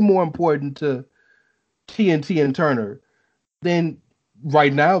way more important to TNT and Turner than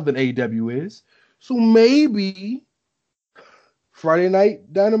right now than AEW is. So maybe Friday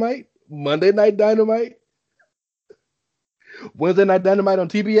Night Dynamite, Monday Night Dynamite, Wednesday Night Dynamite on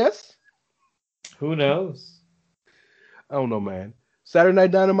TBS. Who knows? I don't know, man. Saturday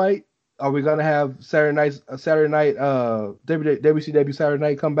Night Dynamite. Are we gonna have Saturday night WCW Saturday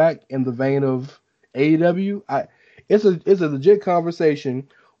Night come back in the vein of AEW? It's a legit conversation,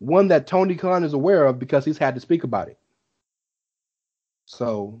 one that Tony Khan is aware of because he's had to speak about it.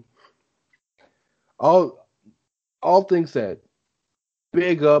 So, all things said,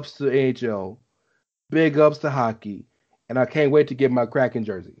 big ups to NHL, big ups to hockey, and I can't wait to get my Kraken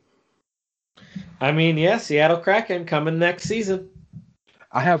jersey. I mean, yeah, Seattle Kraken coming next season.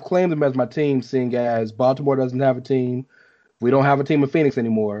 I have claimed them as my team, seeing as Baltimore doesn't have a team. We don't have a team in Phoenix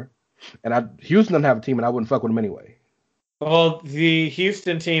anymore. And Houston doesn't have a team, and I wouldn't fuck with them anyway. Well, the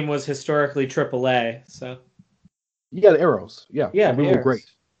Houston team was historically AAA, so. Yeah, the Arrows. Yeah. Yeah, and we were great.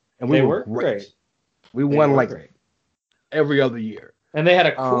 And we were great. We won every other year. And they had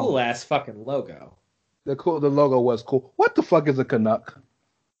a cool-ass fucking logo. The logo was cool. What the fuck is a Canuck?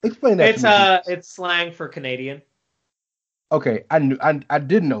 Explain that to me. It's slang for Canadian. Okay, I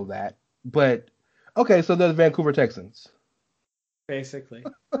didn't know that, but okay, so they're the Vancouver Texans. Basically.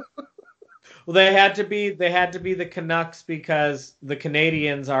 Well, they had to be the Canucks because the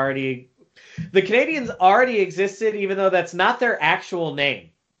Canadians already existed, even though that's not their actual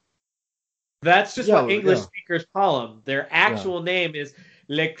name. That's just what English speakers call them. Their actual name is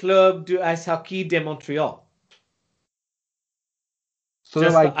Le Club du Ice Hockey de Montreal. So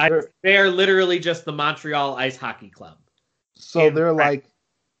they're literally just the Montreal Ice Hockey Club. So they're like,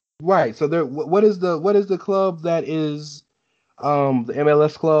 right. So they're what is the club that is the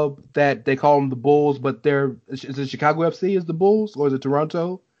MLS club that they call them the Bulls, but is it Chicago FC is the Bulls, or is it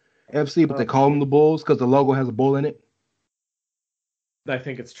Toronto FC, but they call them the Bulls because the logo has a bull in it? I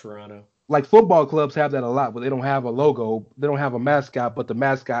think it's Toronto. Like football clubs have that a lot, but they don't have a logo. They don't have a mascot, but the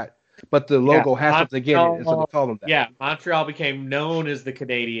logo has something in it, so they call them that. Yeah, Montreal became known as the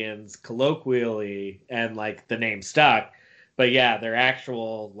Canadians colloquially, and like the name stuck. But yeah, their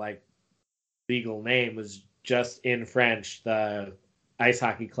actual like legal name was just in French, the Ice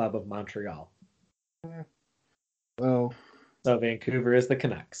Hockey Club of Montreal. Well, so Vancouver is the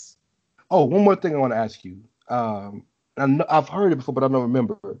Canucks. Oh, one more thing I want to ask you. I've heard it before, but I don't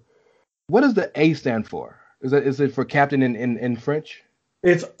remember. What does the A stand for? Is it for captain in French?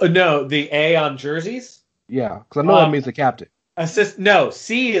 It's no, the A on jerseys. Yeah, because I know that means the captain.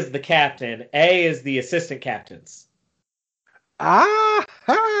 C is the captain. A is the assistant captains.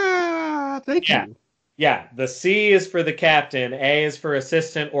 Thank you. Yeah, the C is for the captain, A is for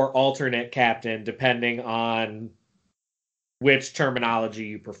assistant or alternate captain, depending on which terminology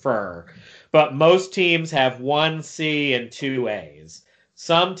you prefer. But most teams have one C and two A's.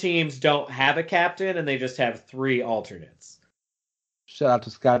 Some teams don't have a captain, and they just have three alternates. Shout out to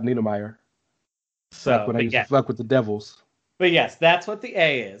Scott Niedermeyer. So, when I used to fuck with the Devils. But yes, that's what the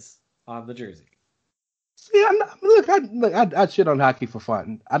A is on the jersey. See, I shit on hockey for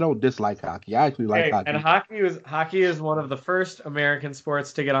fun. I don't dislike hockey. I actually like hockey. And hockey is one of the first American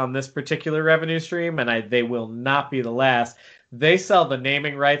sports to get on this particular revenue stream, and they will not be the last. They sell the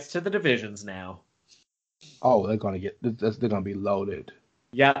naming rights to the divisions now. Oh, they're gonna be loaded.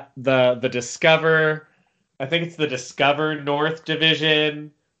 Yeah, the Discover, I think it's the Discover North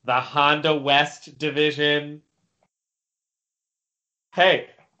Division, the Honda West Division. Hey,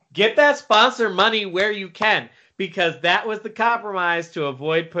 get that sponsor money where you can, because that was the compromise to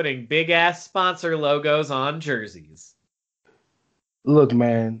avoid putting big-ass sponsor logos on jerseys. Look,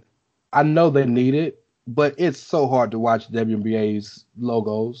 man, I know they need it, but it's so hard to watch WNBA's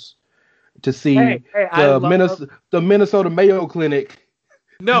logos to see the Minnesota Mayo Clinic.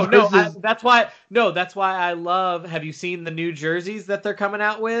 That's why I love. Have you seen the new jerseys that they're coming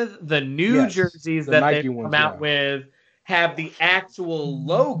out with? The new jerseys that they come out with have the actual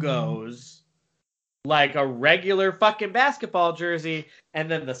logos like a regular fucking basketball jersey, and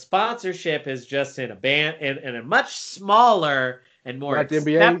then the sponsorship is just in a band in a much smaller and more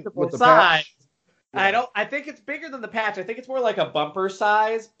acceptable size. Yeah. I think it's bigger than the patch. I think it's more like a bumper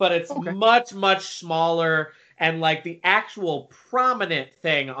size, but it's much, much smaller. And like the actual prominent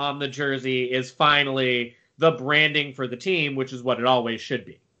thing on the jersey is finally the branding for the team, which is what it always should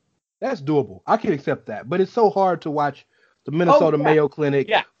be. That's doable. I can accept that. But it's so hard to watch the Minnesota Mayo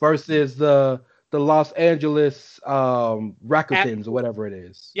Clinic versus the the Los Angeles Rakutens or whatever it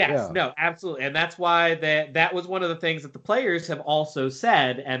is. Yes, no, absolutely. And that's why that was one of the things that the players have also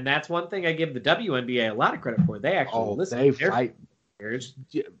said, and that's one thing I give the WNBA a lot of credit for. They actually listen. They fight.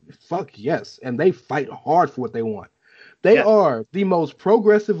 Fuck yes, and they fight hard for what they want. They are the most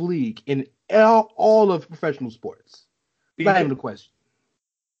progressive league in all of professional sports. Not even a question.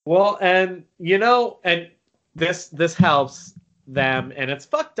 Well, and and this helps them, and it's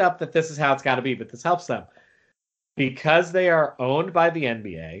fucked up that this is how it's got to be, but this helps them because they are owned by the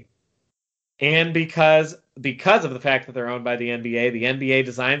NBA, and because of the fact that they're owned by the NBA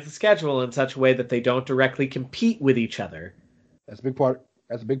designs the schedule in such a way that they don't directly compete with each other. That's a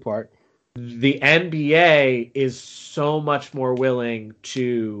big part. The NBA is so much more willing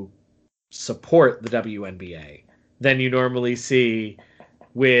to support the WNBA than you normally see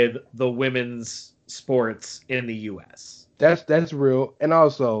with the women's sports in the U.S. That's real. And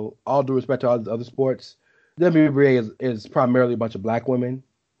also, all due respect to all the other sports, the WNBA is primarily a bunch of black women.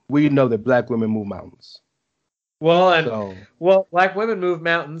 We know that black women move mountains. Well, black women move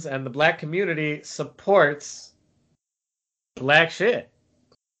mountains, and the black community supports black shit.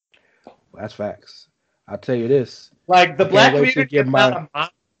 That's facts. I'll tell you this. Like, the black community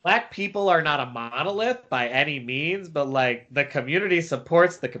black people are not a monolith by any means, but like the community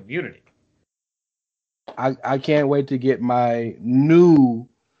supports the community. I can't wait to get my new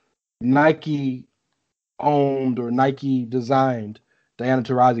Nike owned or Nike designed Diana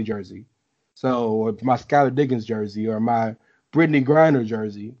Taurasi jersey. So, or my Skylar Diggins jersey or my Brittany Griner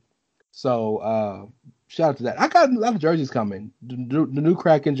jersey. So, shout out to that. I got a lot of jerseys coming. The new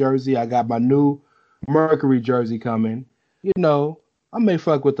Kraken jersey. I got my new Mercury jersey coming. I may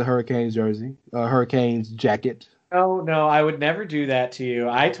fuck with the Hurricanes jersey, Hurricanes jacket. No, I would never do that to you.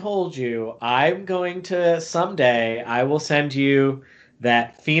 I told you I'm going to someday. I will send you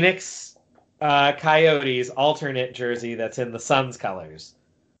that Phoenix Coyotes alternate jersey that's in the Suns colors.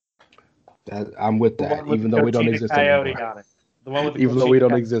 I'm with that, even though we don't exist anymore. The one with the even though we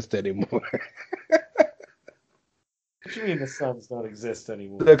don't exist anymore. What do you mean the Suns don't exist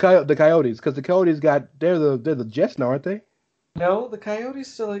anymore? The Coyotes, because the Coyotes they're the Jets now, aren't they? No, the Coyotes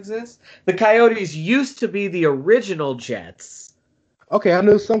still exist. The Coyotes used to be the original Jets. Okay, I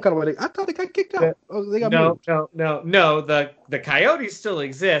knew some kind of way. I thought they got kicked out. They got moved. No. The Coyotes still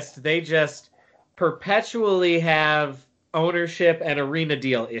exist. They just perpetually have ownership and arena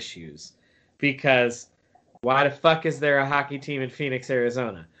deal issues. Because why the fuck is there a hockey team in Phoenix,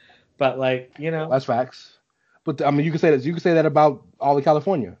 Arizona? But that's facts. But I mean, you can say that. You can say that about all of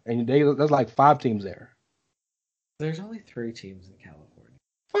California, and there's like 5 teams there. There's only 3 teams in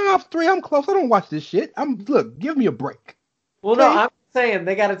California. 3. I'm close. I don't watch this shit. Look. Give me a break. Well, okay? No, I'm saying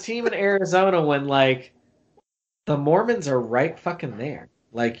they got a team in Arizona when the Mormons are right fucking there.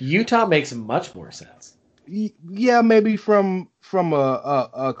 Utah makes much more sense. Yeah, maybe from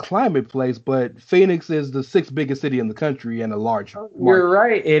a climate place, but Phoenix is the 6th biggest city in the country and a large market. You're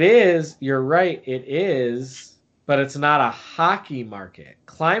right. It is. You're right. It is. But it's not a hockey market.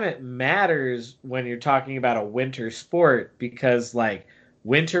 Climate matters when you're talking about a winter sport because,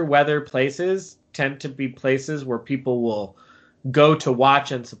 winter weather places tend to be places where people will go to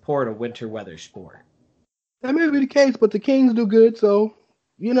watch and support a winter weather sport. That may be the case, but the Kings do good, so,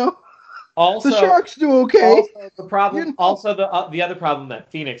 Also, the Sharks do okay. Also, the problem. Also, the other problem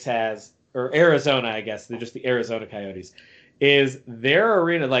that Phoenix has, or Arizona, I guess, they're just the Arizona Coyotes, is their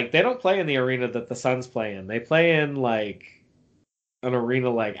arena. They don't play in the arena that the Suns play in. They play in an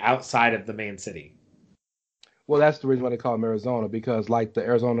arena outside of the main city. Well, that's the reason why they call them Arizona, because the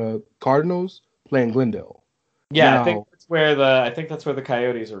Arizona Cardinals play in Glendale. Yeah, now, I think that's where the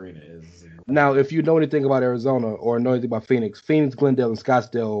Coyotes arena is. Now, if you know anything about Arizona or know anything about Phoenix, Glendale, and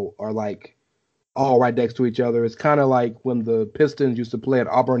Scottsdale are all right next to each other. It's kind of like when the Pistons used to play at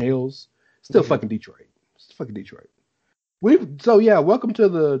Auburn Hills. Still fucking Detroit. It's fucking Detroit. Welcome to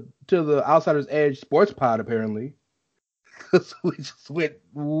the Outsiders Edge Sports Pod, apparently. Because we just went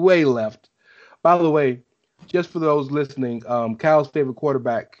way left. By the way, just for those listening, Cal's favorite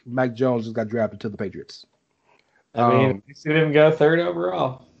quarterback, Mac Jones, just got drafted to the Patriots. You see him go 3rd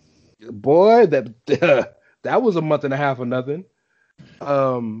overall. Boy, that was a month and a half or nothing.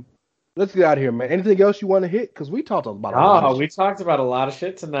 Let's get out of here, man. Anything else you want to hit? Because we talked about we talked about a lot of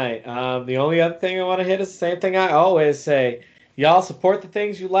shit tonight. The only other thing I want to hit is the same thing I always say. Y'all support the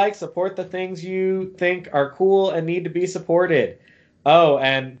things you like, support the things you think are cool and need to be supported. Oh,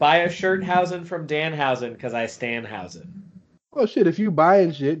 and buy a Shirthausen from Danhausen because I stan Hausen. Well, shit, if you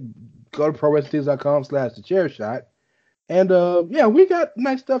buying shit, go to prowrestlingtees.com/thechairshot. And, we got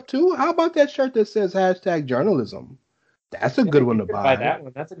nice stuff, too. How about that shirt that says #journalism? That's a good one to buy. That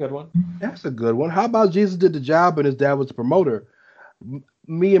one. That's a good one. That's a good one. How about Jesus Did the Job and his dad was the promoter?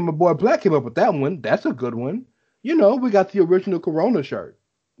 Me and my boy Black came up with that one. That's a good one. You know, we got the original Corona shirt.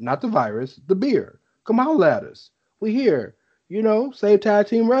 Not the virus, the beer. Come holler at us. We here. You know, Save Tag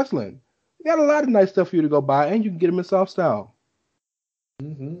Team Wrestling. We got a lot of nice stuff for you to go buy, and you can get them in soft style.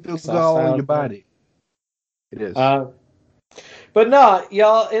 Feels all in your body. It is. But no,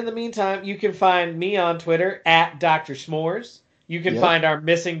 y'all, in the meantime, you can find me on Twitter at Dr. Schmores. You can find our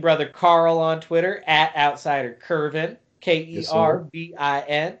missing brother Carl on Twitter at Outsider Kervin,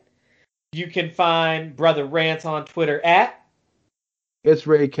 Kerbin. You can find Brother Rance on Twitter at It's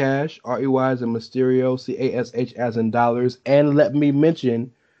Ray Cash, REY as in Mysterio, CASH as in dollars. And let me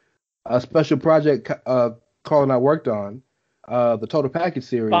mention a special project Carl and I worked on, the Total Package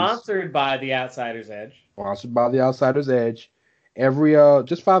series. Sponsored by The Outsider's Edge. Sponsored by The Outsider's Edge. Every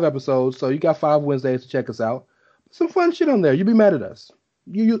just 5 episodes, so you got 5 Wednesdays to check us out. Some fun shit on there. You'll be mad at us.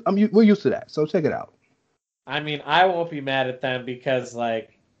 We're used to that, so check it out. I mean, I won't be mad at them because,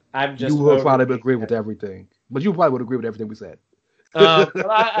 like, I'm just. You will probably agree with everything, but you probably would agree with everything we said. Well,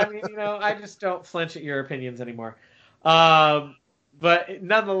 I mean, you know, I just don't flinch at your opinions anymore. But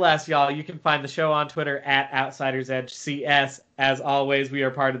nonetheless, y'all, you can find the show on Twitter at Outsiders Edge CS. As always, we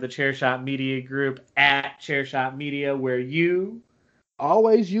are part of the Chairshot Media Group at Chairshot Media, where you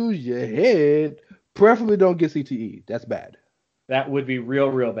always use your head. Preferably don't get CTE. That's bad. That would be real,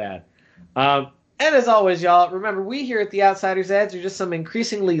 real bad. And as always, y'all, remember, we here at the Outsiders Edge are just some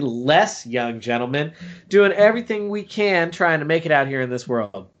increasingly less young gentlemen doing everything we can trying to make it out here in this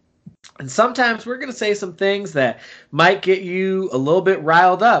world. And sometimes we're going to say some things that might get you a little bit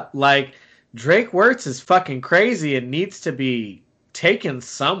riled up, like Drake Wirtz is fucking crazy and needs to be taken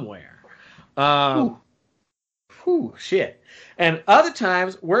somewhere. Shit. And other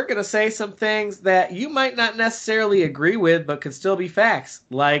times we're going to say some things that you might not necessarily agree with, but could still be facts.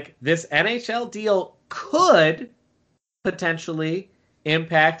 Like this NHL deal could potentially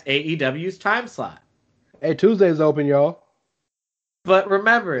impact AEW's time slot. Hey, Tuesday's open, y'all. But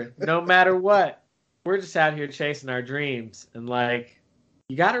remember, no matter what, we're just out here chasing our dreams. And, like,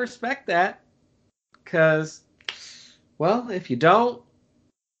 you got to respect that. Because, well, if you don't,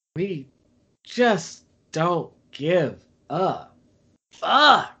 we just don't give a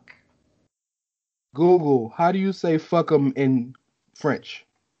fuck. Google, how do you say fuck 'em in French?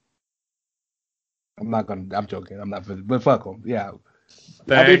 I'm joking. But fuck 'em. Yeah.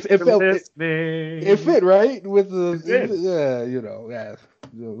 It fit, right? With the, you know, yeah.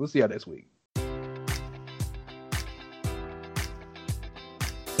 We'll see how next week.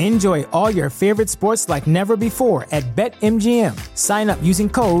 Enjoy all your favorite sports like never before at BetMGM. Sign up using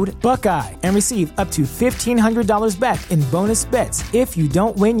code Buckeye and receive up to $1,500 back in bonus bets if you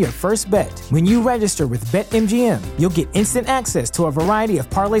don't win your first bet. When you register with BetMGM, you'll get instant access to a variety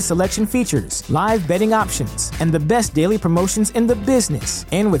of parlay selection features, live betting options, and the best daily promotions in the business.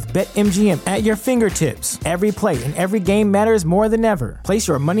 And with BetMGM at your fingertips, every play and every game matters more than ever. Place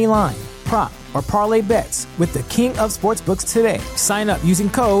your money line, prop, or parlay bets with the king of sportsbooks today. Sign up using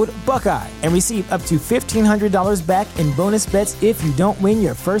code Buckeye and receive up to $1,500 back in bonus bets if you don't win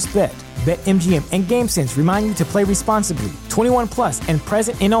your first bet. BetMGM and GameSense remind you to play responsibly. 21 plus and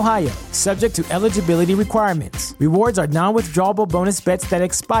present in Ohio, subject to eligibility requirements. Rewards are non-withdrawable bonus bets that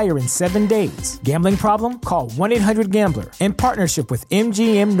expire in 7 days. Gambling problem? Call 1-800-GAMBLER. In partnership with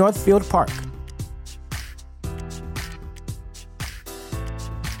MGM Northfield Park.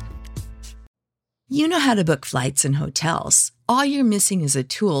 You know how to book flights and hotels. All you're missing is a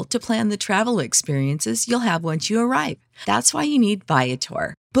tool to plan the travel experiences you'll have once you arrive. That's why you need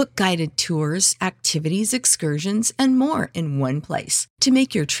Viator. Book guided tours, activities, excursions, and more in one place to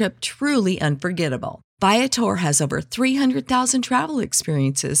make your trip truly unforgettable. Viator has over 300,000 travel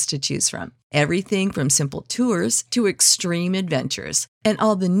experiences to choose from. Everything from simple tours to extreme adventures and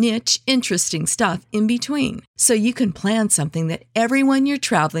all the niche, interesting stuff in between. So you can plan something that everyone you're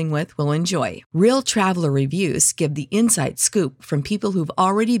traveling with will enjoy. Real traveler reviews give the inside scoop from people who've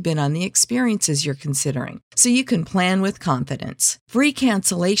already been on the experiences you're considering. So you can plan with confidence. Free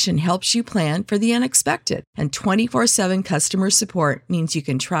cancellation helps you plan for the unexpected. And 24/7 customer support means you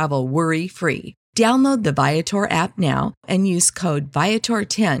can travel worry-free. Download the Viator app now and use code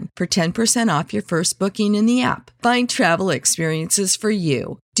Viator10 for 10% off your first booking in the app. Find travel experiences for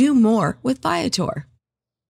you. Do more with Viator.